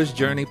the Doers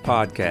Journey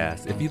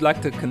podcast. If you'd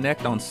like to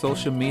connect on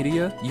social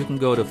media, you can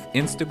go to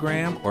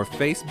Instagram or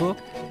Facebook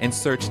and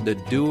search the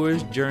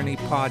Doers Journey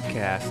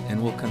podcast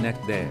and we'll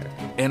connect there.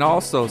 And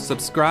also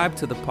subscribe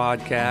to the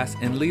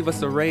podcast and leave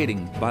us a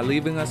rating. By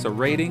leaving us a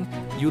rating,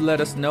 you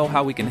let us know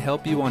how we can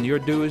help you on your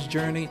Doers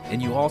Journey,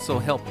 and you also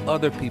help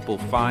other people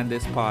find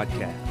this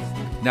podcast.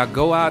 Now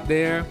go out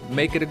there,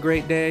 make it a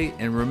great day,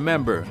 and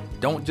remember,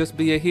 don't just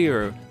be a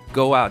hearer,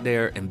 go out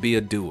there and be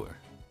a doer.